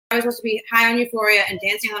was supposed to be high on Euphoria and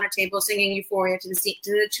dancing on a table, singing Euphoria to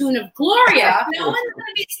the tune of Gloria. No one's going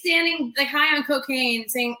to be standing like high on cocaine,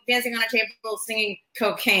 dancing on a table, singing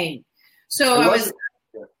cocaine. So I was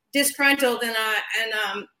disgruntled, and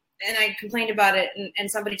I complained about it, and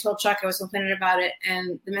somebody told Chuck I was complaining about it,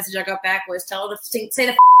 and the message I got back was, tell her to say the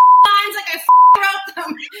lines like I wrote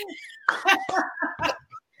them.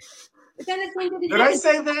 Did I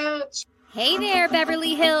say that? Hey there,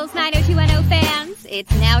 Beverly Hills 90210 fans.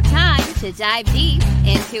 It's now time to dive deep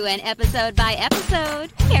into an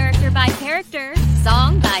episode-by-episode, character-by-character,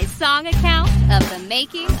 song-by-song account of the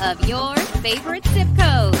making of your favorite zip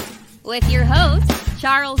code. With your host,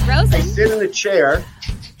 Charles Rosen. I sit in a chair.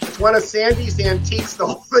 It's one of Sandy's antiques. The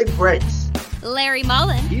whole thing breaks. Larry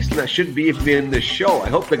Mullen. He shouldn't be even in the show. I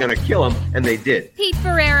hope they're going to kill him, and they did. Pete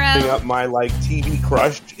Ferrero. Up my TV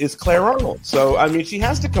crush is Claire Arnold. So, I mean, she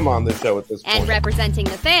has to come on the show at this point. And representing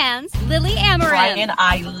the fans, Lily Amarin. Brian,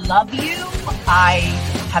 I love you. I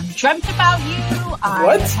have dreamt about you.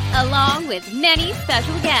 What? Along with many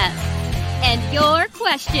special guests. And your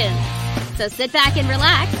questions. So sit back and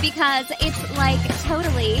relax because it's like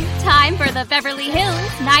totally time for the Beverly Hills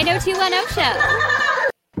 90210 show.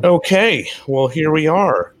 Okay, well, here we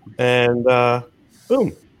are. And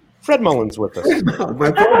boom, Fred Mullen's with us. My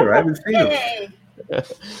brother, I haven't seen him.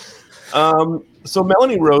 So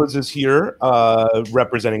Melanie Rose is here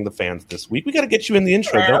representing the fans this week. We got to get you in the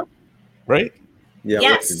intro, right? Yeah.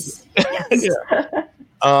 Yes. Yeah.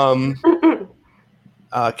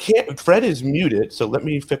 Fred is muted, so let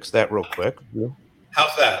me fix that real quick.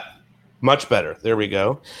 How's that? Much better. There we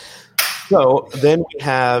go. So then we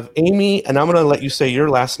have Amy, and I'm going to let you say your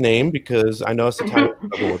last name because I know it's the time to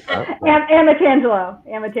struggle with that.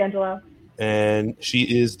 Amatangelo. And she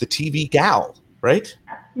is the TV gal, right?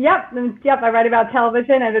 Yep. I write about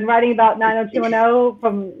television. I've been writing about 90210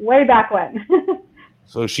 from way back when.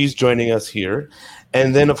 So she's joining us here.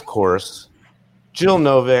 And then, of course, Jill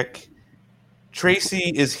Novick.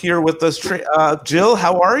 Tracy is here with us. Jill,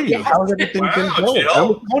 how are you? Yes. How's everything been going? I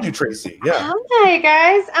almost called you Tracy. Yeah. Hi,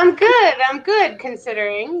 guys. I'm good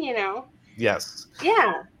considering, Yes.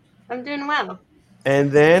 Yeah, I'm doing well.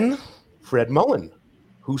 And then Fred Mullen,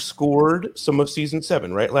 who scored some of season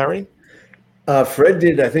 7, right, Larry? Fred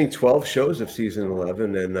did, I think, 12 shows of season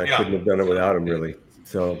 11, and I couldn't have done it without him, really.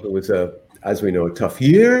 So it was, as we know, a tough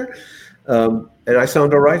year. And I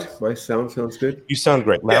sound all right. My sound sounds good. You sound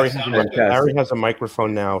great. Larry has a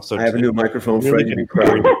microphone now. So I have a new microphone. Really Fred, you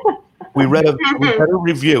proud. We read a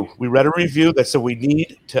review. We read a review that said we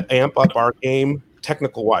need to amp up our game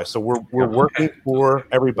technical wise. So we're working for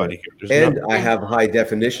everybody here. I have high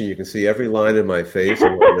definition. You can see every line in my face.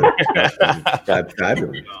 That's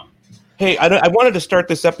fabulous. Hey, I wanted to start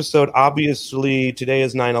this episode. Obviously, today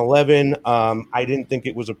is 9/11. I didn't think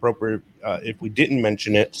it was appropriate if we didn't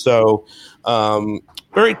mention it. So,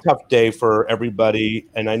 very tough day for everybody.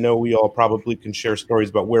 And I know we all probably can share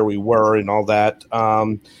stories about where we were and all that.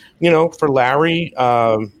 For Larry,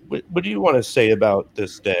 what do you want to say about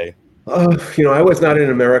this day? I was not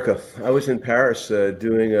in America. I was in Paris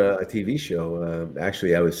doing a TV show.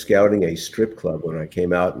 Actually, I was scouting a strip club when I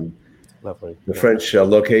came out, and lovely. The French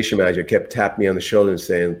location manager kept tapping me on the shoulder and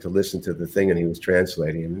saying to listen to the thing, and he was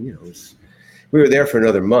translating. And we were there for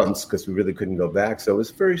another month because we really couldn't go back. So it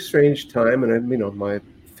was a very strange time, and I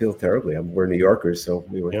feel terribly. We're New Yorkers, so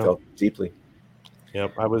we felt deeply.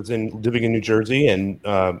 Yep, I was living in New Jersey, and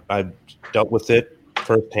I dealt with it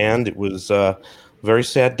firsthand. It was a very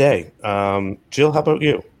sad day. Jill, how about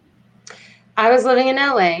you? I was living in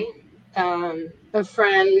LA. A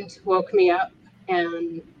friend woke me up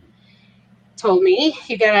and told me,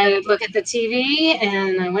 you gotta look at the TV,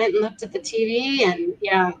 and I went and looked at the TV, and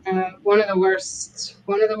one of the worst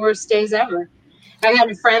days ever. I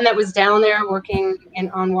had a friend that was down there working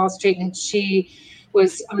on Wall Street, and she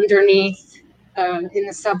was underneath in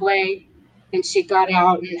the subway, and she got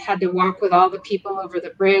out and had to walk with all the people over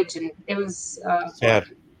the bridge, and it was sad.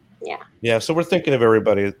 Yeah. So we're thinking of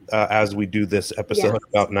everybody as we do this episode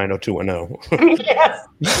about 90210. Yes.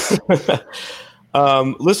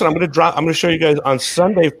 Listen, I'm going to show you guys on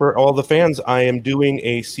Sunday for all the fans. I am doing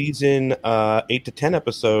a season 8 to 10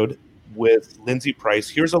 episode with Lindsay Price.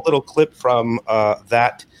 Here's a little clip from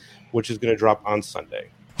that, which is going to drop on Sunday.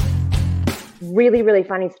 Really, really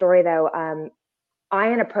funny story though.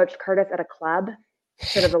 Ian approached Curtis at a club,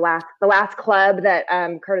 sort of the last club that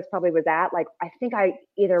Curtis probably was at. Like, I think I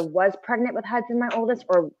either was pregnant with Hudson, my oldest,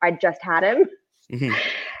 or I just had him. Mm-hmm.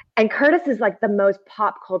 And Curtis is like the most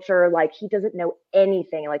pop culture, like he doesn't know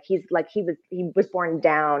anything. Like he was born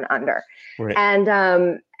down under. Right.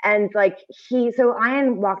 And like so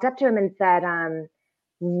Ian walked up to him and said,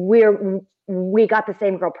 we're we got the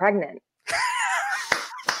same girl pregnant.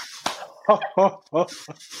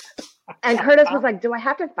 And Curtis was like, do I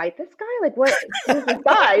have to fight this guy? Like, what who's this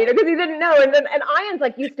guy? You know, because he didn't know. And Ian's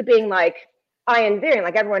like used to being like Ian Ziering,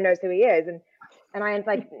 like everyone knows who he is. And Ian's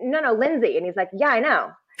like, no, Lindsay. And he's like, yeah, I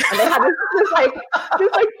know. And they had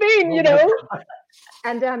this thing, you know.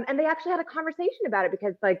 And they actually had a conversation about it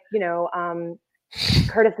because, like, you know,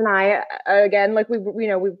 Curtis and I, again, like we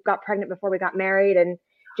got pregnant before we got married, and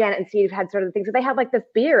Janet and Steve had sort of the thing. So they had like this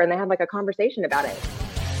beer and they had like a conversation about it.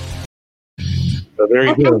 So there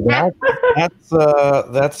you go.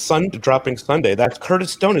 That's dropping Sunday. That's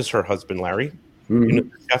Curtis Stone is her husband, Larry. Mm-hmm. You know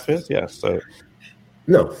who Jeff is? Yes. So.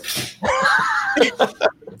 No. I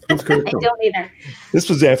don't either. This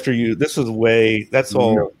was after you. This was that's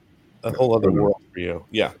all a whole other world for you.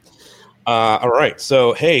 Yeah. All right.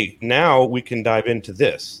 So, hey, now we can dive into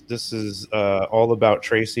this. This is all about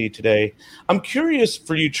Tracy today. I'm curious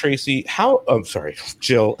for you, Tracy, I'm sorry,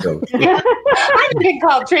 Jill. I haven't been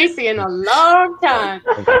called Tracy in a long time.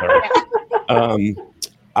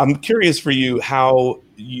 I'm curious for you how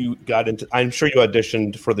you got into, I'm sure you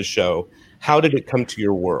auditioned for the show. How did it come to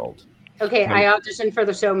your world? Okay, I auditioned for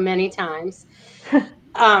the show many times.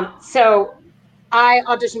 So I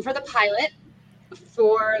auditioned for the pilot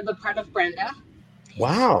for the part of Brenda.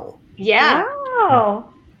 Wow. Yeah.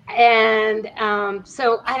 Wow. And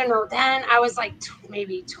so I don't know, then I was like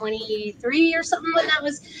maybe 23 or something when that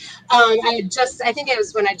was. I think it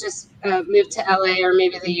was when I just moved to LA, or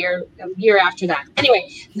maybe the year after that. Anyway,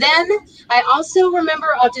 then I also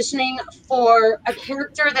remember auditioning for a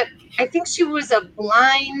character that I think she was a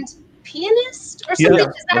blind pianist or something. Yeah.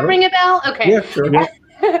 Does that ring a bell? Okay. Yeah, sure.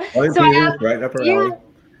 Right up her alley.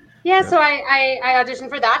 Yeah, so I auditioned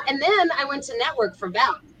for that, and then I went to Network for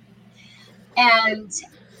Belle. And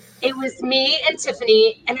it was me and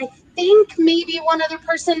Tiffany, and I think maybe one other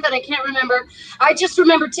person, but I can't remember. I just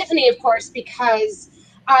remember Tiffany, of course, because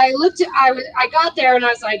I got there and I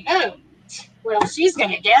was like, oh, well, she's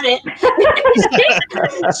going to get it.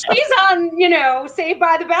 she's on, Saved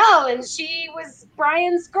by the Bell, and she was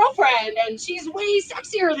Brian's girlfriend, and she's way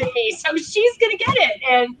sexier than me, so she's going to get it.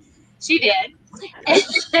 And she did. And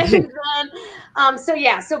then,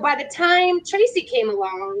 so by the time Tracy came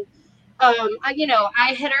along,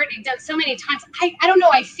 I had already done so many times. I don't know.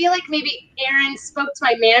 I feel like maybe Aaron spoke to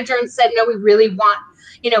my manager and said, no, we really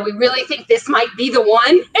think this might be the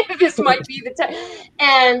one. This might be the time.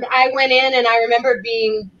 And I went in and I remember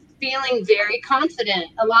feeling very confident,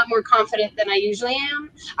 a lot more confident than I usually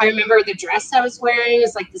am. I remember the dress I was wearing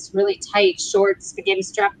was like this really tight, short, spaghetti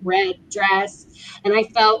strap red dress. And I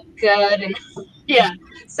felt good. And yeah,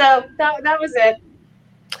 so that was it.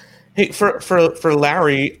 Hey, for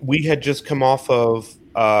Larry, we had just come off of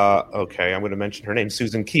I'm going to mention her name,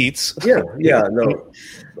 Susan Keats. Yeah, no,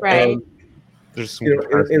 right. There's some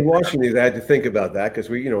in Washington, I had to think about that because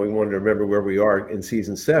we wanted to remember where we are in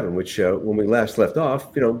season 7, which when we last left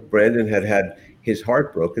off, Brandon had his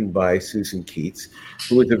heart broken by Susan Keats,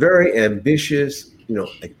 who was a very ambitious,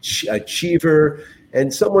 achiever,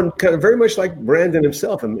 and someone kind of very much like Brandon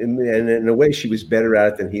himself, and in a way, she was better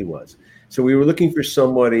at it than he was. So we were looking for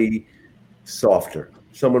somebody softer,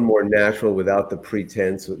 someone more natural without the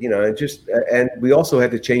pretense, and we also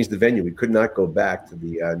had to change the venue. We could not go back to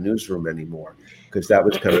the newsroom anymore because that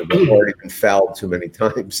was kind of already been fouled too many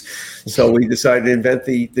times. So we decided to invent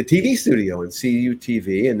the TV studio and CU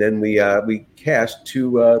TV, and then we cast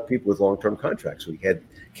 2 people with long-term contracts. We had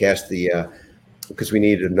cast because we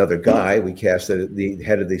needed another guy, we cast the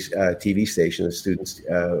head of the TV station,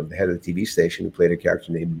 the head of the TV station, who played a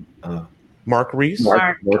character named Mark Reese.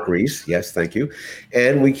 Mark Reese, yes, thank you.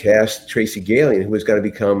 And we cast Tracy Galian, who was going to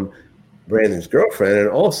become Brandon's girlfriend and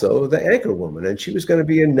also the anchor woman. And she was going to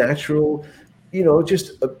be a natural,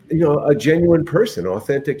 just a genuine person,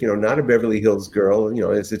 authentic, not a Beverly Hills girl.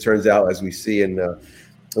 As it turns out, as we see in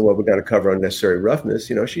what we're going to cover on Necessary Roughness,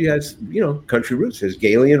 she has, country roots. There's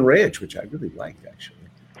Galian Ranch, which I really liked, actually.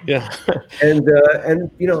 Yeah.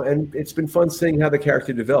 and it's been fun seeing how the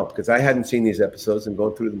character developed because I hadn't seen these episodes, and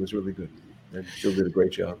going through them was really good. And Jill did a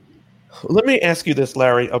great job. Let me ask you this,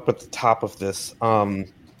 Larry, up at the top of this.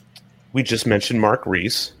 We just mentioned Mark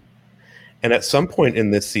Reese. And at some point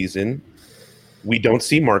in this season, we don't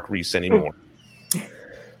see Mark Reese anymore.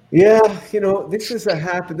 Yeah,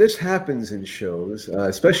 this happens in shows,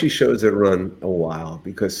 especially shows that run a while,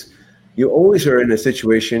 because you always are in a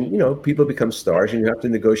situation, people become stars and you have to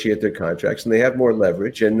negotiate their contracts and they have more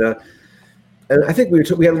leverage. And I think we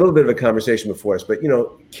had a little bit of a conversation before us, but,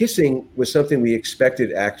 kissing was something we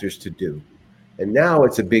expected actors to do. And now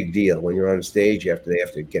it's a big deal. When you're on stage, they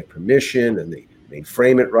have to get permission, and They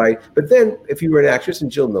frame it right. But then if you were an actress,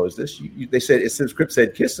 and Jill knows this, they said, if the script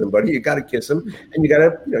said kiss somebody, you got to kiss them. And you got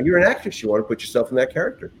to, you're an actress. You want to put yourself in that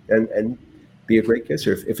character and be a great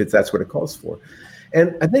kisser if that's what it calls for.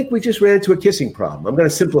 And I think we just ran into a kissing problem. I'm going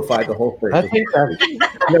to simplify the whole thing. I think I'm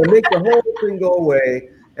going to make the whole thing go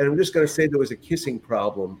away. And I'm just going to say there was a kissing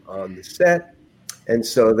problem on the set. And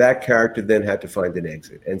so that character then had to find an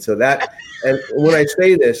exit. And so and when I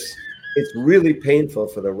say this, it's really painful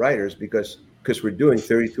for the writers because we're doing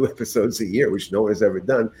 32 episodes a year, which no one has ever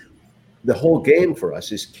done. The whole game for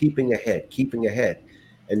us is keeping ahead.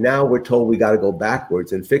 And now we're told we got to go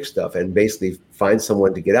backwards and fix stuff and basically find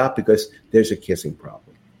someone to get out because there's a kissing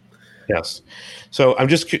problem. Yes. So I'm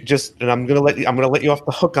just, and I'm going to let you off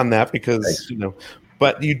the hook on that because,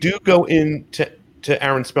 but you do go into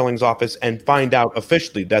Aaron Spelling's office and find out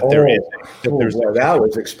officially that that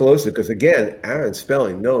was explosive because again, Aaron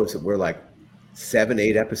Spelling knows that we're like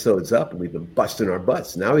 7-8 episodes up and we've been busting our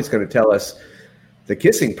butts. Now he's going to tell us the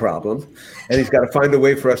kissing problem, and he's got to find a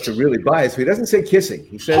way for us to really buy it. So he doesn't say kissing.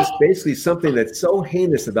 He says basically something that's so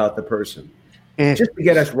heinous about the person, just to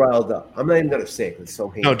get us riled up. I'm not even going to say it. It's so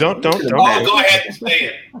heinous. No, don't. Oh, go ahead and say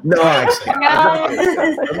it. No, I'm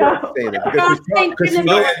not saying it because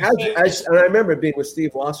and I remember being with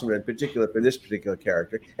Steve Wasserman in particular for this particular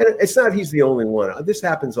character, and it's not he's the only one. This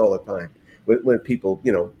happens all the time when people,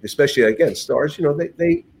 especially again stars,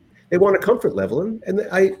 they want a comfort level, and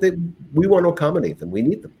we want to accommodate them. We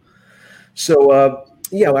need them. So,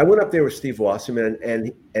 I went up there with Steve Wasserman,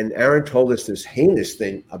 and Aaron told us this heinous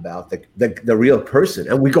thing about the real person,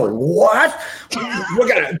 and we're going, what?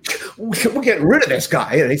 We're getting rid of this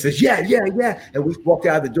guy, and he says, yeah, and we walked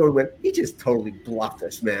out of the door and went, he just totally bluffed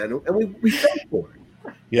us, man, and we fell for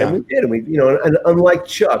it. Yeah, and we did, and unlike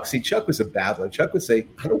Chuck, Chuck was a battler. Chuck would say,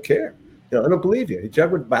 I don't care. I don't believe you. Chuck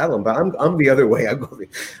would battle him, but I'm the other way. I go,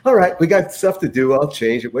 all right, we got stuff to do. I'll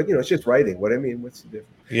change it. But it's just writing. What I mean, what's the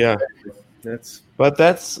difference? Yeah,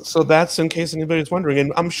 that's in case anybody's wondering,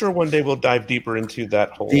 and I'm sure one day we'll dive deeper into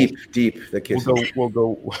that whole deep the kissing. We'll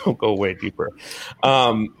go way deeper.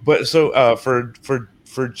 But so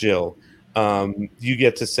for Jill, you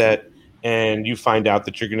get to set and you find out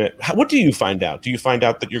that you're gonna. What do you find out? Do you find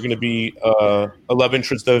out that you're gonna be a love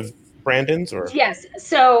interest of Brandon's, or yes?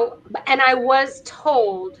 So, and I was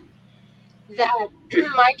told that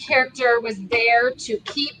my character was there to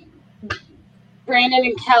keep Brandon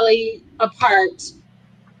and Kelly apart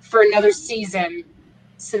for another season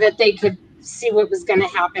so that they could see what was going to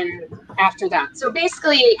happen after that. So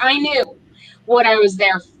basically, I knew what I was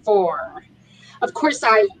there for. Of course,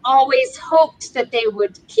 I always hoped that they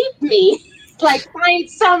would keep me, find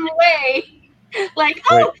some way.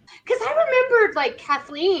 Because I remembered,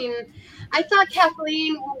 Kathleen. I thought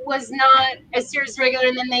Kathleen was not a series regular,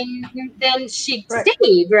 and then she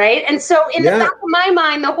stayed, right? And so in the back of my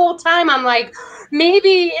mind, the whole time, I'm like,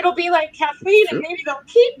 maybe it'll be like Kathleen, and maybe they'll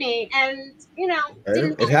keep me. And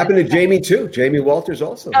it happened to Jamie too. Jamie Walters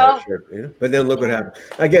also. But then look what happened.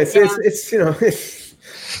 I guess it's just a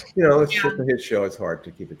hit show. It's hard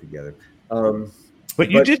to keep it together. But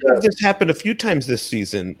you did have this happen a few times this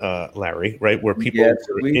season, Larry, right? Where people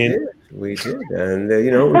we did, and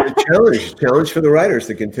it was a challenge for the writers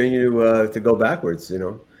to continue to go backwards.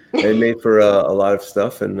 They made for a lot of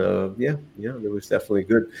stuff, and it was definitely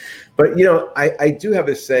good. But I do have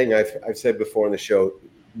a saying I've said before on the show.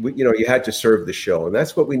 You had to serve the show, and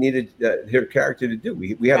that's what we needed her character to do.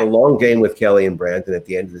 We had a long game with Kelly and Brandon at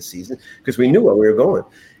the end of the season because we knew where we were going.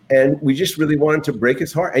 And we just really wanted to break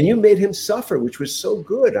his heart. And you made him suffer, which was so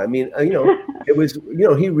good. I mean, it was,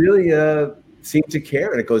 he really seemed to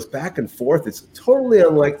care. And it goes back and forth. It's totally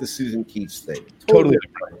unlike the Susan Keats thing. Totally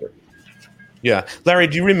different. Yeah. Larry,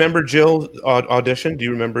 do you remember Jill's audition? Do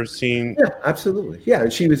you remember seeing? Yeah, absolutely. Yeah.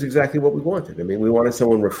 And she was exactly what we wanted. I mean, we wanted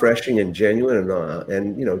someone refreshing and genuine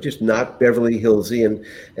and just not Beverly Hillsy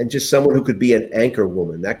and just someone who could be an anchor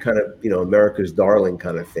woman, that kind of, America's darling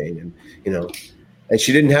kind of thing. And, and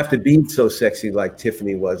she didn't have to be so sexy like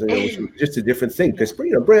Tiffany was. It was just a different thing. Because,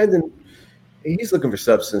 Brandon, he's looking for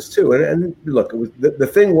substance too. And look, it was, the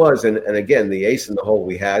thing was, and again, the ace in the hole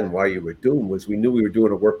we had and why you were doomed was we knew we were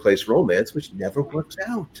doing a workplace romance, which never works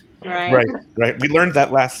out. Right. We learned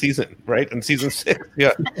that last season, right? In season 6.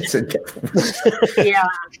 Yeah. Yeah.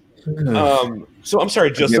 So I'm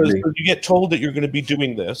sorry, Jill. So you get told that you're going to be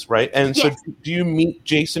doing this, right? And so do you meet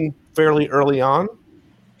Jason fairly early on?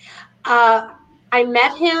 I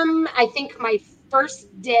met him, I think, my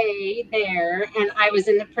first day there, and I was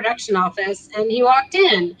in the production office, and he walked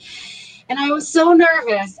in, and I was so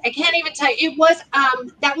nervous. I can't even tell you. It was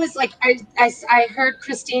that was like I heard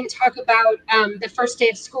Christine talk about the first day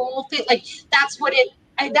of school. That's what it.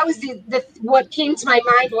 that was the what came to my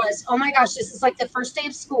mind was, oh my gosh, this is like the first day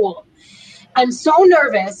of school. I'm so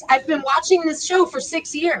nervous. I've been watching this show for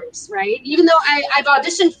 6 years, right? Even though I've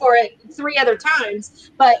auditioned for it 3 other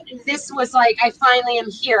times, but this was like, I finally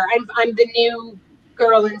am here. I'm the new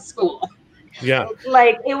girl in school. Yeah.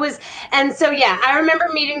 Like it was. And so, yeah, I remember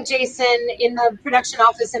meeting Jason in the production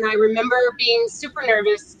office, and I remember being super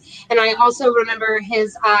nervous. And I also remember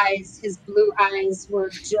his eyes, his blue eyes were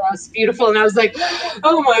just beautiful. And I was like,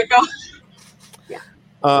 oh my God.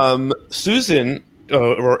 Yeah. Susan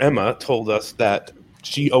or Emma told us that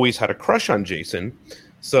she always had a crush on Jason,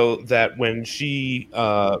 so that when she,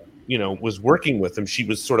 was working with him, she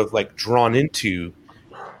was sort of like drawn into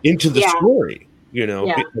the story,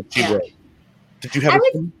 that she wrote. Did you have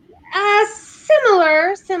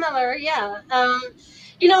similar? Yeah.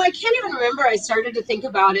 I can't even remember. I started to think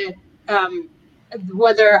about it,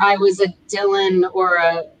 whether I was a Dylan or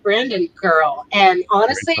a Brandon girl, and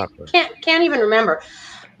honestly, can't even remember.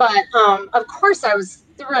 But of course, I was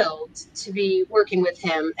thrilled to be working with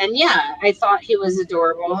him, and yeah, I thought he was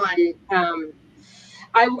adorable, and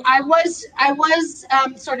I was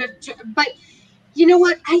sort of. But you know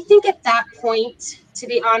what? I think at that point, to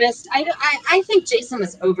be honest, I think Jason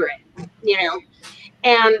was over it,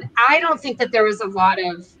 and I don't think that there was a lot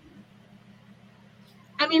of.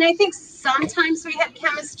 I mean, I think sometimes we had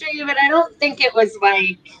chemistry, but I don't think it was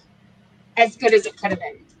like as good as it could have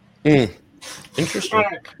been. Interesting.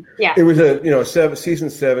 Yeah. It was season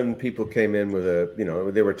 7. People came in with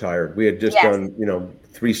they were tired. We had just done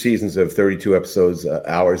 3 seasons of 32 episodes,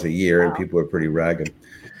 hours a year, and people were pretty ragged.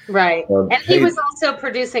 Right. And he was also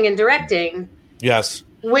producing and directing. Yes.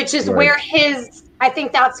 Which is where I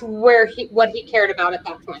think that's where what he cared about at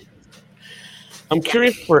that point. I'm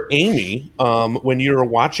curious for Amy, when you were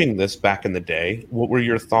watching this back in the day, what were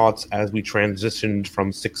your thoughts as we transitioned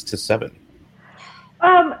from 6 to 7?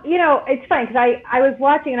 It's funny because I was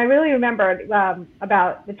watching and I really remembered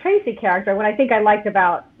about the Tracy character. What I think I liked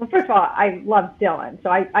about, well, first of all, I loved Dylan, so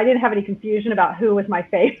I didn't have any confusion about who was my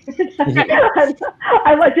favorite. Dylan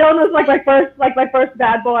was like my first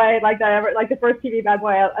bad boy, the first TV bad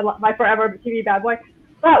boy, my forever TV bad boy.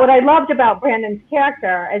 But what I loved about Brandon's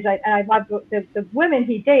character is I loved the women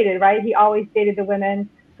he dated. Right, he always dated the women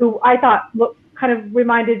who I thought kind of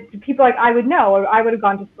reminded people like I would know, or I would have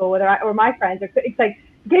gone to school with, or my friends. It's like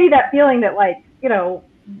gave you that feeling that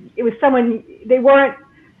it was someone they were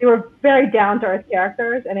very down to earth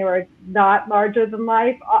characters, and they were not larger than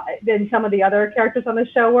life than some of the other characters on the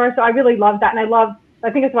show were. So I really loved that, and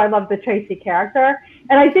I think that's why I love the Tracy character.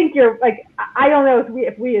 And I think I don't know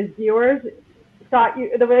if we as viewers thought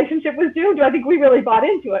the relationship was doomed. I think we really bought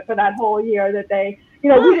into it for that whole year that they. We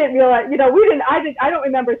didn't realize, I don't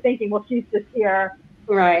remember thinking, well, she's just here.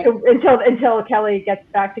 Right. Until Kelly gets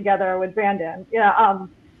back together with Brandon. Yeah. I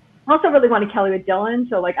also really wanted Kelly with Dylan.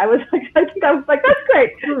 So I was like, that's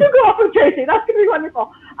great. You go off with Tracy. That's going to be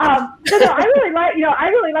wonderful. I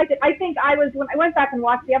really liked it. I think when I went back and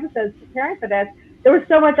watched the episodes preparing for this, there was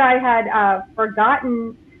so much I had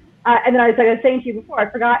forgotten. And then I was saying to you before, I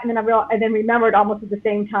forgot, and then remembered almost at the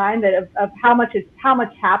same time that of how much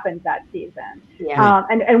happened that season,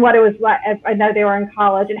 and what it was like. I know they were in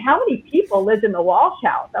college, and how many people lived in the Walsh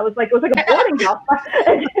house. It was like a boarding house.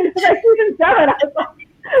 And season 7, I was like,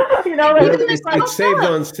 It saved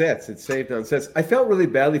on sets. It saved on sets. I felt really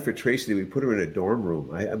badly for Tracy. We put her in a dorm room.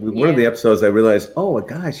 One of the episodes, I realized, oh my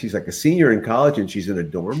gosh, she's like a senior in college and she's in a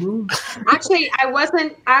dorm room. Actually, I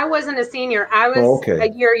wasn't a senior. I was a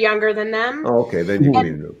year younger than them. Oh, okay. Then you need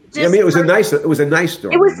to know. It was a nice dorm.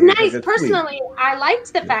 It was nice. Personally, I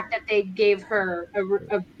liked the fact that they gave her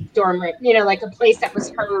a dorm room, like a place that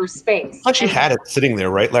was her space. Well, she had it sitting there,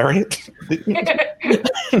 right, Larry?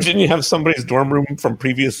 Didn't you have somebody's dorm room from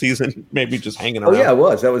previous season maybe just hanging around? Oh, yeah, it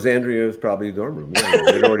was. That was Andrea's probably dorm room.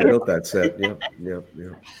 Yeah, they'd already built that set. Yeah.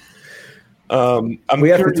 We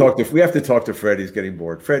have to talk to Fred. He's getting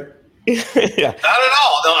bored. Fred. Yeah. Not at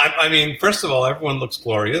all. No, I mean, first of all, everyone looks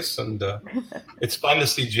glorious, and it's fun to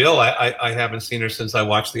see Jill. I haven't seen her since I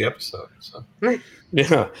watched the episode. So.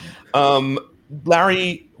 Yeah.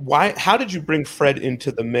 Larry, how did you bring Fred into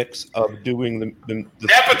the mix of doing the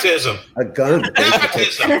nepotism? A gun.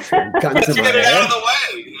 Nepotism. Let's get it out of the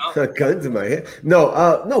way. A gun to my head.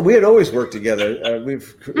 No, we had always worked together.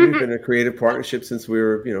 We've been a creative partnership since we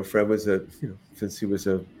were, Fred was since he was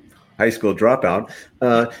a high school dropout,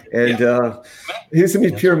 he's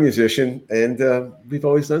a pure musician, and we've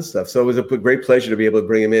always done stuff. So it was a great pleasure to be able to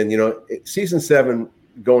bring him in. Season 7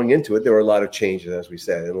 going into it, there were a lot of changes, as we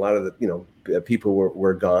said, and a lot of the people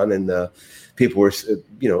were gone, and people were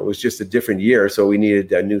it was just a different year, so we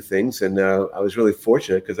needed new things. And I was really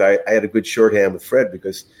fortunate because I had a good shorthand with Fred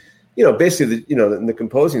because. Basically, in the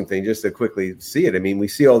composing thing, just to quickly see it. I mean, we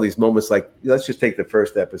see all these moments like, let's just take the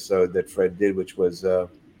first episode that Fred did, which was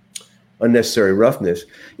Unnecessary Roughness.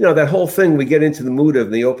 That whole thing, we get into the mood of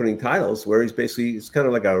the opening titles where it's kind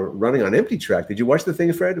of like a running on empty track. Did you watch the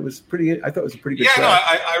thing, Fred? It was I thought it was a pretty good track.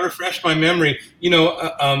 I refreshed my memory,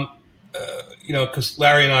 because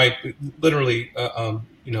Larry and I literally,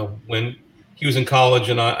 when he was in college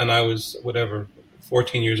and I was,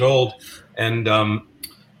 14 years old, and,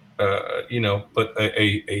 but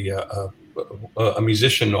a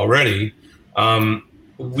musician already.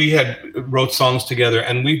 We had wrote songs together,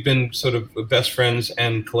 and we've been sort of best friends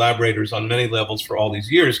and collaborators on many levels for all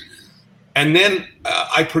these years. And then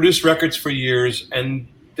I produced records for years, and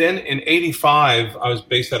then in '85, I was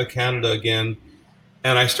based out of Canada again,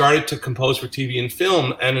 and I started to compose for TV and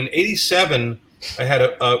film. And in '87, I had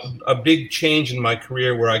a big change in my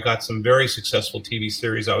career where I got some very successful TV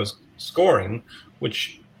series I was scoring,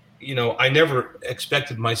 which I never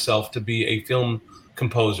expected myself to be a film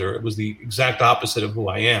composer. It was the exact opposite of who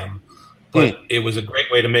I am. But it was a great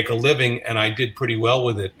way to make a living, and I did pretty well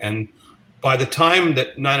with it. And by the time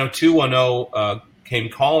that 90210 came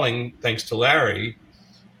calling, thanks to Larry,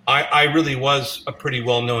 I really was a pretty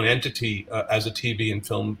well-known entity as a TV and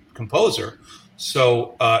film composer.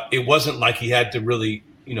 So it wasn't like he had to really,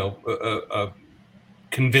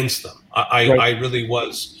 convince them. I really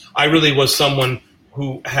was someone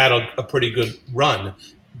who had a pretty good run.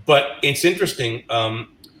 But it's interesting.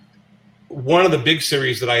 One of the big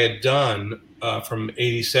series that I had done from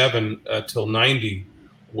 '87 till '90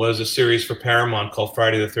 was a series for Paramount called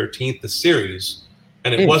Friday the 13th, the series,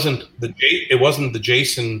 and it wasn't the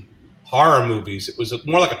Jason horror movies. It was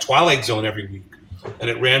more like a Twilight Zone every week, and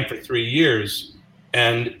it ran for 3 years,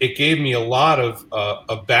 and it gave me a lot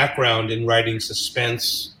of background in writing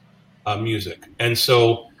suspense music. And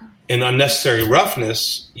so in Unnecessary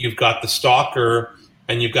Roughness, you've got the stalker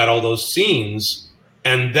and you've got all those scenes.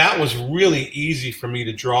 And that was really easy for me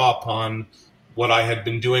to draw upon what I had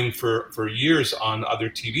been doing for years on other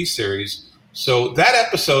TV series. So that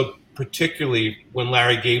episode, particularly when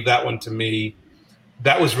Larry gave that one to me,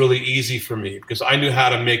 that was really easy for me because I knew how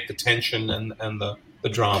to make the tension and the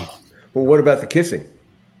drama. Well, what about the kissing?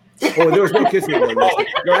 Oh, there was no kissing.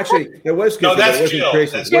 No, actually, there was kissing. No, that's it wasn't Jill.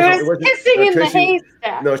 Tracy. There was kissing in the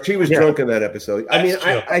haystack. No, she was drunk in that episode. I mean,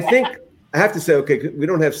 I think I have to say, okay, we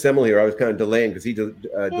don't have Semmel here. I was kind of delaying because he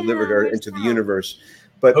delivered her into the universe.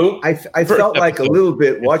 But I felt like a little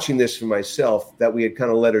bit watching this for myself that we had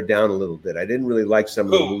kind of let her down a little bit. I didn't really like some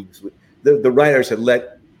of the moves. The writers had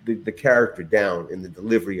let the character down in the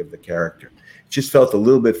delivery of the character. It just felt a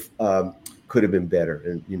little bit could have been better,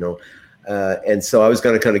 and and so I was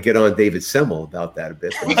going to kind of get on David Semmel about that a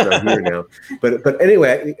bit, but he's not here now. But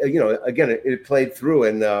anyway, again, it played through,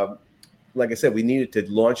 and like I said, we needed to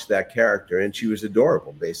launch that character, and she was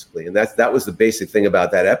adorable, basically, and that was the basic thing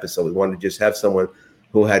about that episode. We wanted to just have someone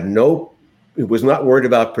who had it was not worried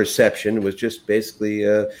about perception. It was just basically,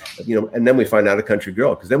 and then we find out a country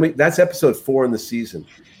girl because then that's episode 4 in the season.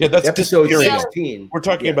 Yeah, that's episode Disappearing 16. We're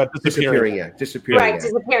talking about Disappearing Act.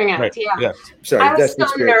 Disappearing Act. Yeah. Sorry, I was so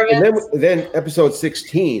nervous. And then episode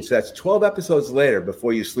 16. So that's 12 episodes later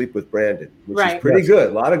before You Sleep with Brandon, which is pretty good.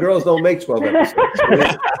 A lot of girls don't make 12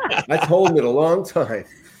 episodes. That's holding it a long time.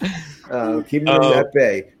 Keeping her in that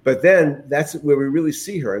bay. But then that's where we really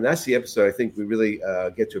see her. And that's the episode I think we really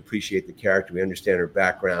get to appreciate the character. We understand her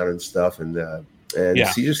background and stuff. And you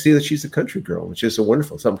just see that she's a country girl, which is a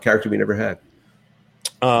wonderful, some character we never had.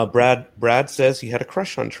 Brad says he had a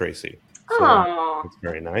crush on Tracy. Oh, that's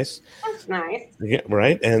very nice. That's nice. Yeah,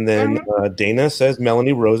 right. And then Dana says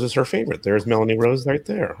Melanie Rose is her favorite. There's Melanie Rose right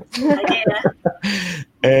there.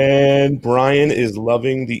 And Brian is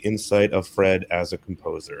loving the insight of Fred as a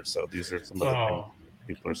composer. So these are some of the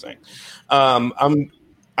things people are saying.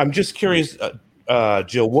 I'm just curious,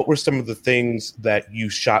 Jill, what were some of the things that you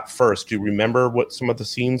shot first? Do you remember what some of the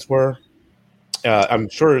scenes were? I'm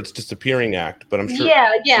sure it's Disappearing Act, but I'm sure.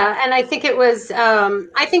 Yeah, and I think it was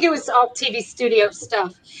all TV studio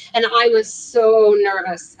stuff, and I was so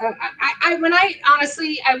nervous. I went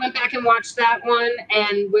back and watched that one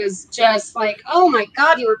and was just like, oh my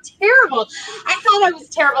God, you were terrible. I thought I was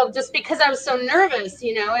terrible just because I was so nervous.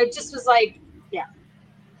 It just was like, you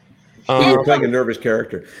were playing a nervous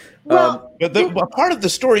character. Well, But a part of the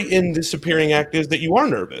story in the disappearing act is that you are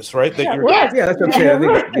nervous, right? That you're yes. Yeah, that's what I'm saying.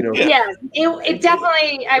 I think, you know, Yes, it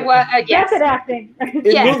definitely. I was. Yes. Method acting.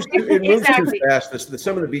 it moves exactly. too fast.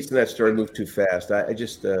 Some of the beats in that story move too fast. I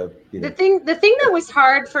just, you know. The thing that was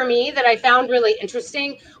hard for me that I found really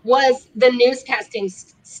interesting was the newscasting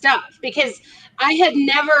stuff, because I had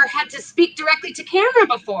never had to speak directly to camera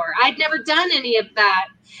before. I'd never done any of that,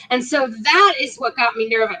 and so that is what got me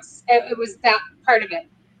nervous. It was that part of it.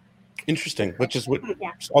 interesting, which is what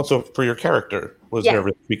also for your character was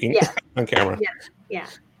nervous speaking on camera. Yeah.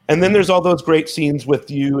 And then there's all those great scenes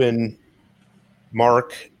with you and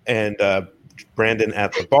Mark and Brandon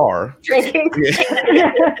at the bar drinking.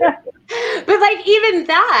 But like even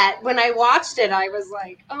that, when I watched it, I was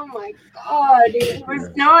like, "Oh my god!" It was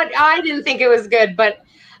not. I didn't think it was good, but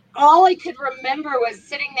all I could remember was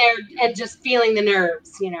sitting there and just feeling the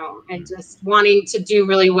nerves, you know, and just wanting to do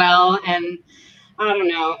really well. And I don't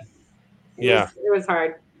know. It was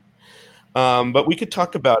hard. But we could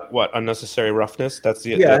talk about what unnecessary roughness. That's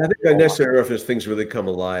the I think unnecessary roughness things really come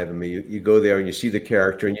alive. I mean, you go there and you see the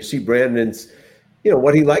character and you see Brandon's, you know,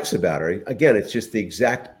 what he likes about her. Again, it's just the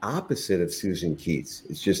exact opposite of Susan Keats.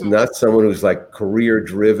 It's just not someone who's like career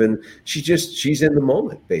driven. She's in the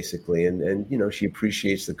moment basically, and you know, she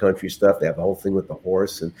appreciates the country stuff. They have the whole thing with the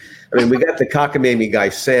horse, and I mean, we got the cockamamie guy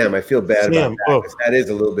Sam. I feel bad about that because that is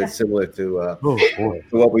a little bit similar to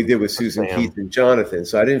what we did with Susan Keats and Jonathan.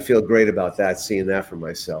 So I didn't feel great about that, seeing that for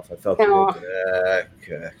myself. I felt,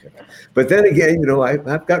 but then again, you know,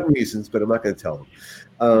 I've got reasons, but I'm not going to tell them.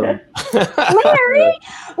 Larry,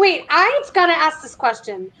 wait, I've got to ask this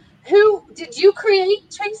question. Who did you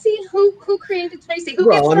create, Tracy? Who created Tracy? Who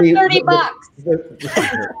gets the $30?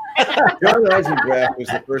 John Eisendrath was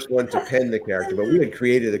the first one to pen the character, but we had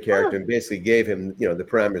created the character and basically gave him, you know, the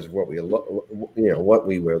parameters of what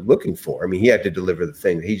we were looking for. I mean, he had to deliver the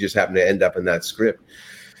thing. He just happened to end up in that script.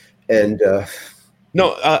 And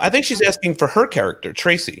I think she's asking for her character,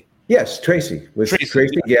 Tracy. Yes, Tracy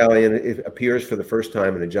Gallion. It appears for the first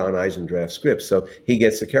time in a John Eisendrath script, so he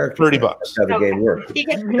gets the character. $30. That's how the game works.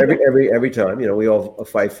 Every time, you know, we all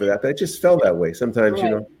fight for that, but it just fell that way. Sometimes,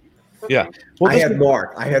 you know. Yeah. Well, I had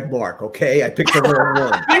Mark. Okay, I picked the wrong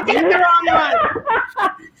one. You picked the wrong one.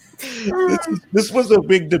 This was a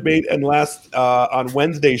big debate, and last on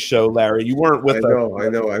Wednesday's show, Larry, you weren't with us. I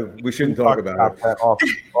know. We shouldn't talk about it. It's off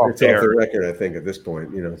the record, I think, at this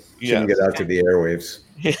point. You know, shouldn't get out to the airwaves.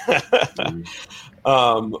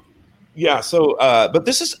 But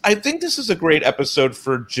I think this is a great episode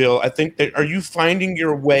for Jill. I think that, are you finding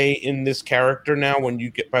your way in this character now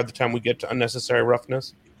by the time we get to Unnecessary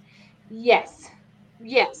Roughness? Yes,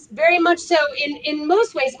 very much so in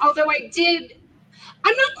most ways, although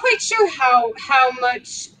I'm not quite sure how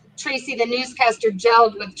much Tracy the newscaster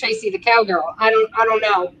gelled with Tracy the cowgirl. I don't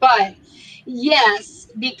know, but yes,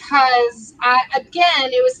 because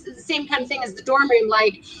it was the same kind of thing as the dorm room.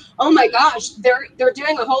 Like, oh my gosh, they're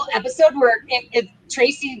doing a whole episode where if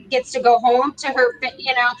Tracy gets to go home to her,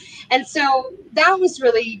 you know, and so that was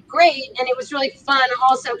really great, and it was really fun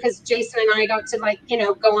also because Jason and I got to, like, you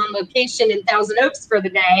know, go on location in Thousand Oaks for the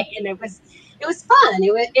day, and it was fun.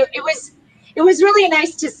 It was really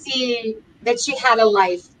nice to see that she had a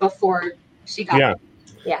life before she got it.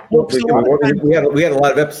 Yeah. Well, we had a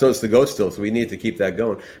lot of episodes to go still, so we needed to keep that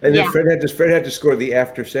going. And then Fred had to score the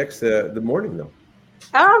after sex the morning though.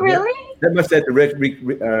 Oh, really? That must have to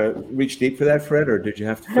reach deep for that, Fred, or did you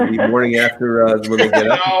have to for the morning after when they get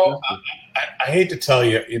up? No, I hate to tell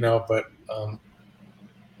you, you know, but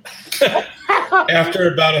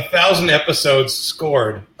after about 1,000 episodes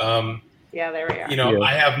scored, there we are. You know,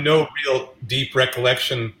 I have no real deep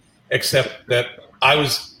recollection except that I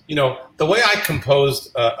was. You know, the way I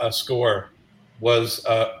composed a score was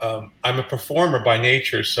I'm a performer by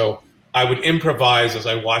nature, so I would improvise as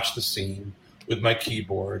I watched the scene with my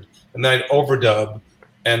keyboard, and then I'd overdub,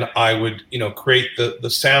 and I would, you know, create the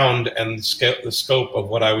sound and the scope of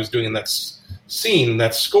what I was doing in that scene,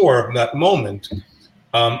 that score, that moment.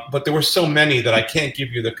 But there were so many that I can't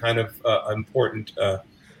give you the kind of important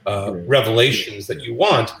revelations that you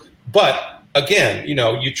want. But again, you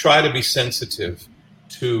know, you try to be sensitive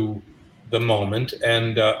to the moment,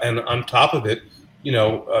 and on top of it, you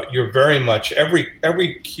know, you're very much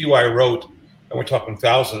every cue I wrote, and we're talking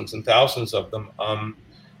thousands and thousands of them.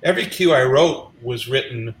 Every cue I wrote was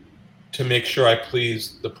written to make sure I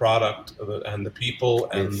pleased the product and the people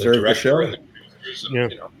and the director and the producers. You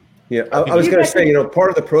know. Yeah, I was going to say, you know, part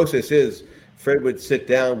of the process is Fred would sit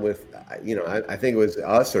down with, you know, I think it was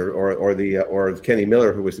us or Kenny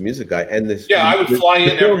Miller, who was the music guy, and this. Yeah, I would fly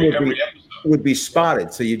in every episode. Would be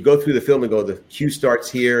spotted. So you'd go through the film and go, the cue starts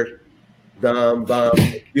here, dum, bum,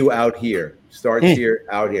 do out here, starts here,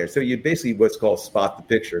 out here. So you basically what's called spot the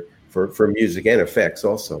picture for music and effects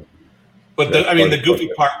also. But the goofy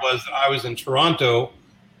part was I was in Toronto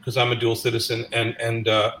because I'm a dual citizen and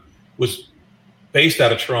was based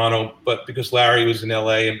out of Toronto, but because Larry was in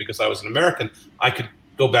LA and because I was an American, I could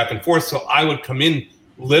go back and forth. So I would come in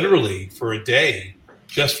literally for a day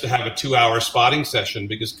just to have a 2-hour spotting session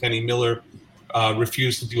because Kenny Miller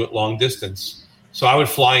refused to do it long distance. So I would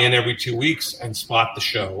fly in every 2 weeks and spot the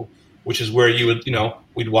show, which is where you would,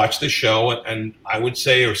 we'd watch the show and I would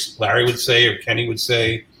say, or Larry would say, or Kenny would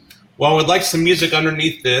say, well, I'd like some music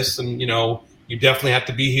underneath this. And, you definitely have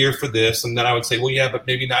to be here for this. And then I would say, well, yeah, but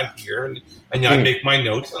maybe not here. And I'd make my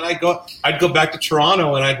notes and I'd go back to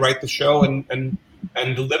Toronto and I'd write the show and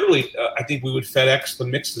literally, I think we would FedEx the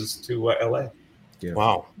mixes to LA. Yeah.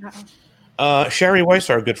 Wow. Sherry Weiss,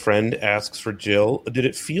 our good friend, asks for Jill, did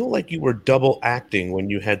it feel like you were double acting when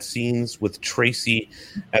you had scenes with Tracy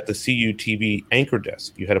at the CUTV anchor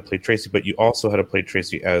desk? You had to play Tracy, but you also had to play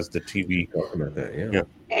Tracy as the TV. Talking about that,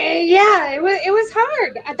 Yeah, it was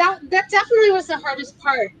hard. That definitely was the hardest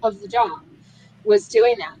part of the job, was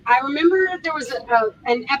doing that. I remember there was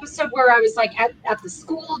an episode where I was like at the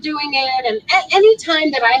school doing it, and any time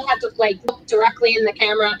that I had to like look directly in the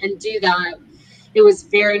camera and do that, it was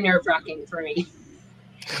very nerve-wracking for me.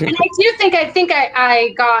 And I think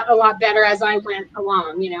I got a lot better as I went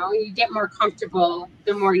along. You get more comfortable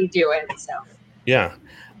the more you do it. So yeah.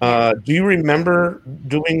 Do you remember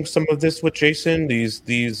doing some of this with Jason? These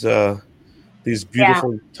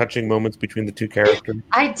beautiful, touching moments between the two characters.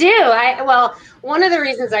 I do. Well, one of the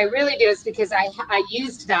reasons I really do is because I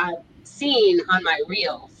used that scene on my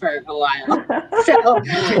reel for a while. So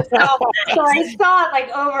I saw it like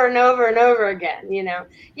over and over and over again.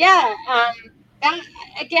 Yeah.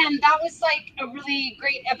 That was like a really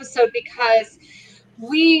great episode because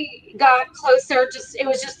we got closer. It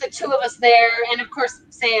was just the two of us there, and of course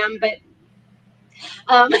Sam. But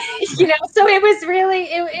so it was really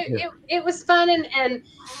it was fun, and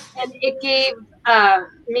it gave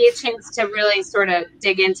me a chance to really sort of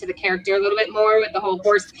dig into the character a little bit more with the whole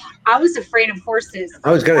horse. I was afraid of horses.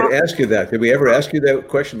 I was going to ask you that. Did we ever ask you that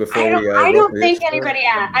question before? I don't think anybody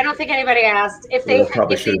asked. If they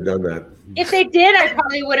probably should have done that. If they did, I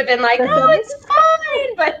probably would have been like, "No, it's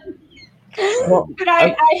fine." But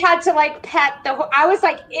I had to like pet the. I was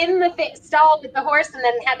like in the stall with the horse, and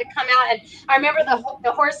then had to come out. And I remember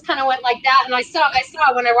the horse kind of went like that, and I saw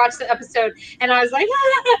it when I watched the episode, and I was like,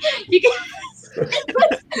 "You guys,"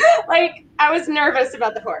 like I was nervous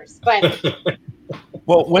about the horse, but.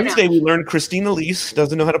 Well, Wednesday we learned Christina Leese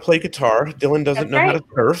doesn't know how to play guitar. Dylan doesn't know how to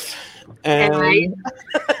surf. And I'm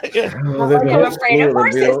afraid of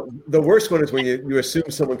horses. The worst one is when you assume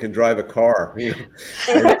someone can drive a car. And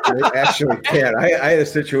they actually can't. I had a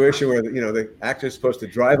situation where the actor's supposed to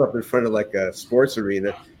drive up in front of like a sports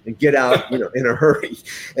arena and get out in a hurry,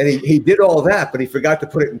 and he did all that, but he forgot to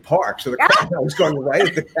put it in park, so the car was going right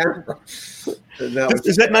at the camera.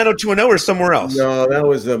 Is that 90210 or somewhere else? No, that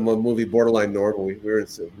was a movie Borderline Normal. We were in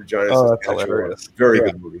Regina. Oh, that's hilarious. Very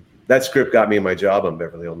good movie. That script got me my job on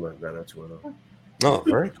Beverly Hills 90210. Oh,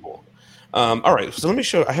 very cool. All right, so let me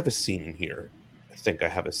show. I have a scene here. I think I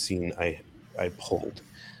have a scene I pulled.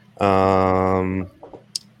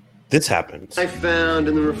 This happened. I found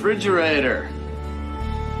in the refrigerator.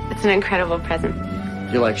 It's an incredible present.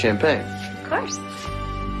 You like champagne? Of course.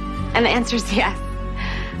 And the answer is yes.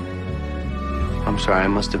 I'm sorry, I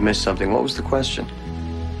must have missed something. What was the question?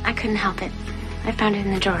 I couldn't help it. I found it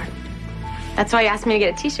in the drawer. That's why you asked me to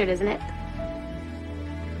get a t-shirt, isn't it?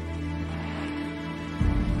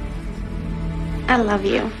 I love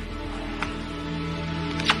you.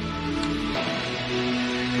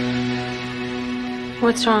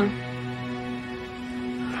 What's wrong?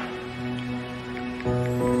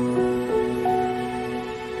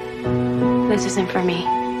 This isn't for me.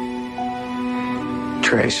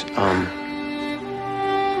 Trace,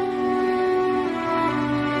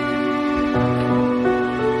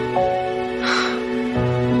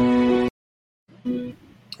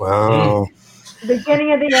 Wow. The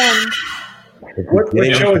beginning of the end. What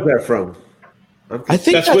show is that from? I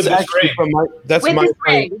think that's actually from my. That's with my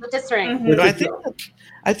this ring. Mm-hmm.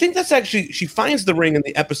 I think that's actually she finds the ring in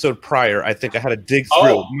the episode prior. I think I had to dig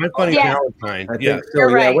through. My Funny Valentine. I think so.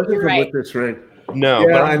 You're right. It wasn't You're from right. With This Ring. No,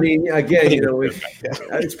 Yeah, but I mean, again,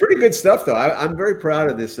 it's pretty good stuff, though. I'm very proud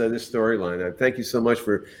of this storyline. Thank you so much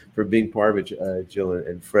for being part of it, Jill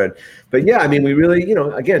and Fred. But yeah, I mean, we really,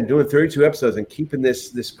 again, doing 32 episodes and keeping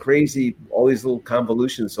this crazy, all these little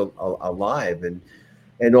convolutions alive,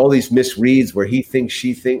 and all these misreads where he thinks,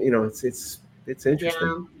 she thinks, it's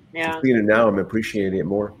interesting. Yeah. Seeing it now, I'm appreciating it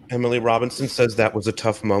more. Emily Robinson says that was a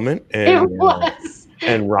tough moment, and It was.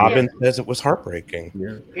 and Robin says it was heartbreaking.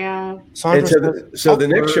 Yeah. Yeah. Sandra And so the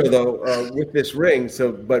next show though, with this ring,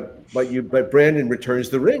 but Brandon returns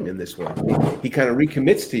the ring in this one. He kind of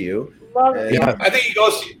recommits to you. Love it. Yeah. I think he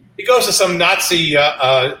goes to some Nazi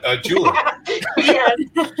jeweler. Yes.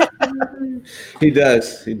 He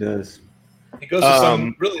does. He goes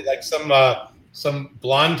to some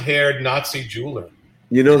blonde-haired Nazi jeweler.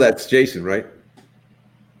 You know that's Jason, right?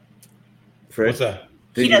 Fred? What's that?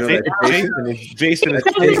 Did you know that's Jason is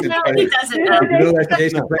That's Jason. He doesn't know. You know that's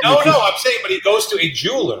Jason. No, I'm saying, but he goes to a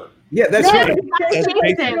jeweler. Yeah, that's Yeah, right. that's Jason.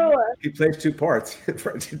 He plays two parts.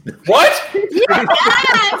 What? Yes.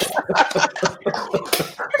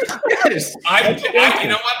 You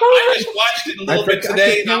know what? I just watched it a little bit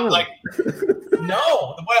today, and I'm like,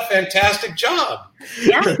 no, what a fantastic job.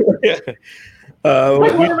 Yeah. We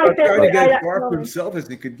one of my were trying to get favorite- as far for himself as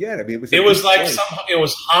he could get. I mean, It was like it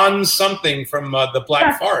was Hans something from the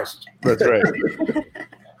Black Forest. That's right.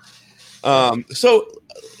 So,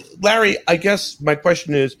 Larry, I guess my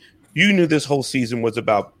question is, you knew this whole season was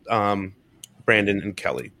about Brandon and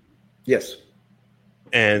Kelly. Yes.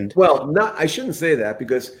 And I shouldn't say that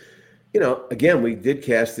because, again, we did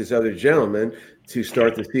cast this other gentleman to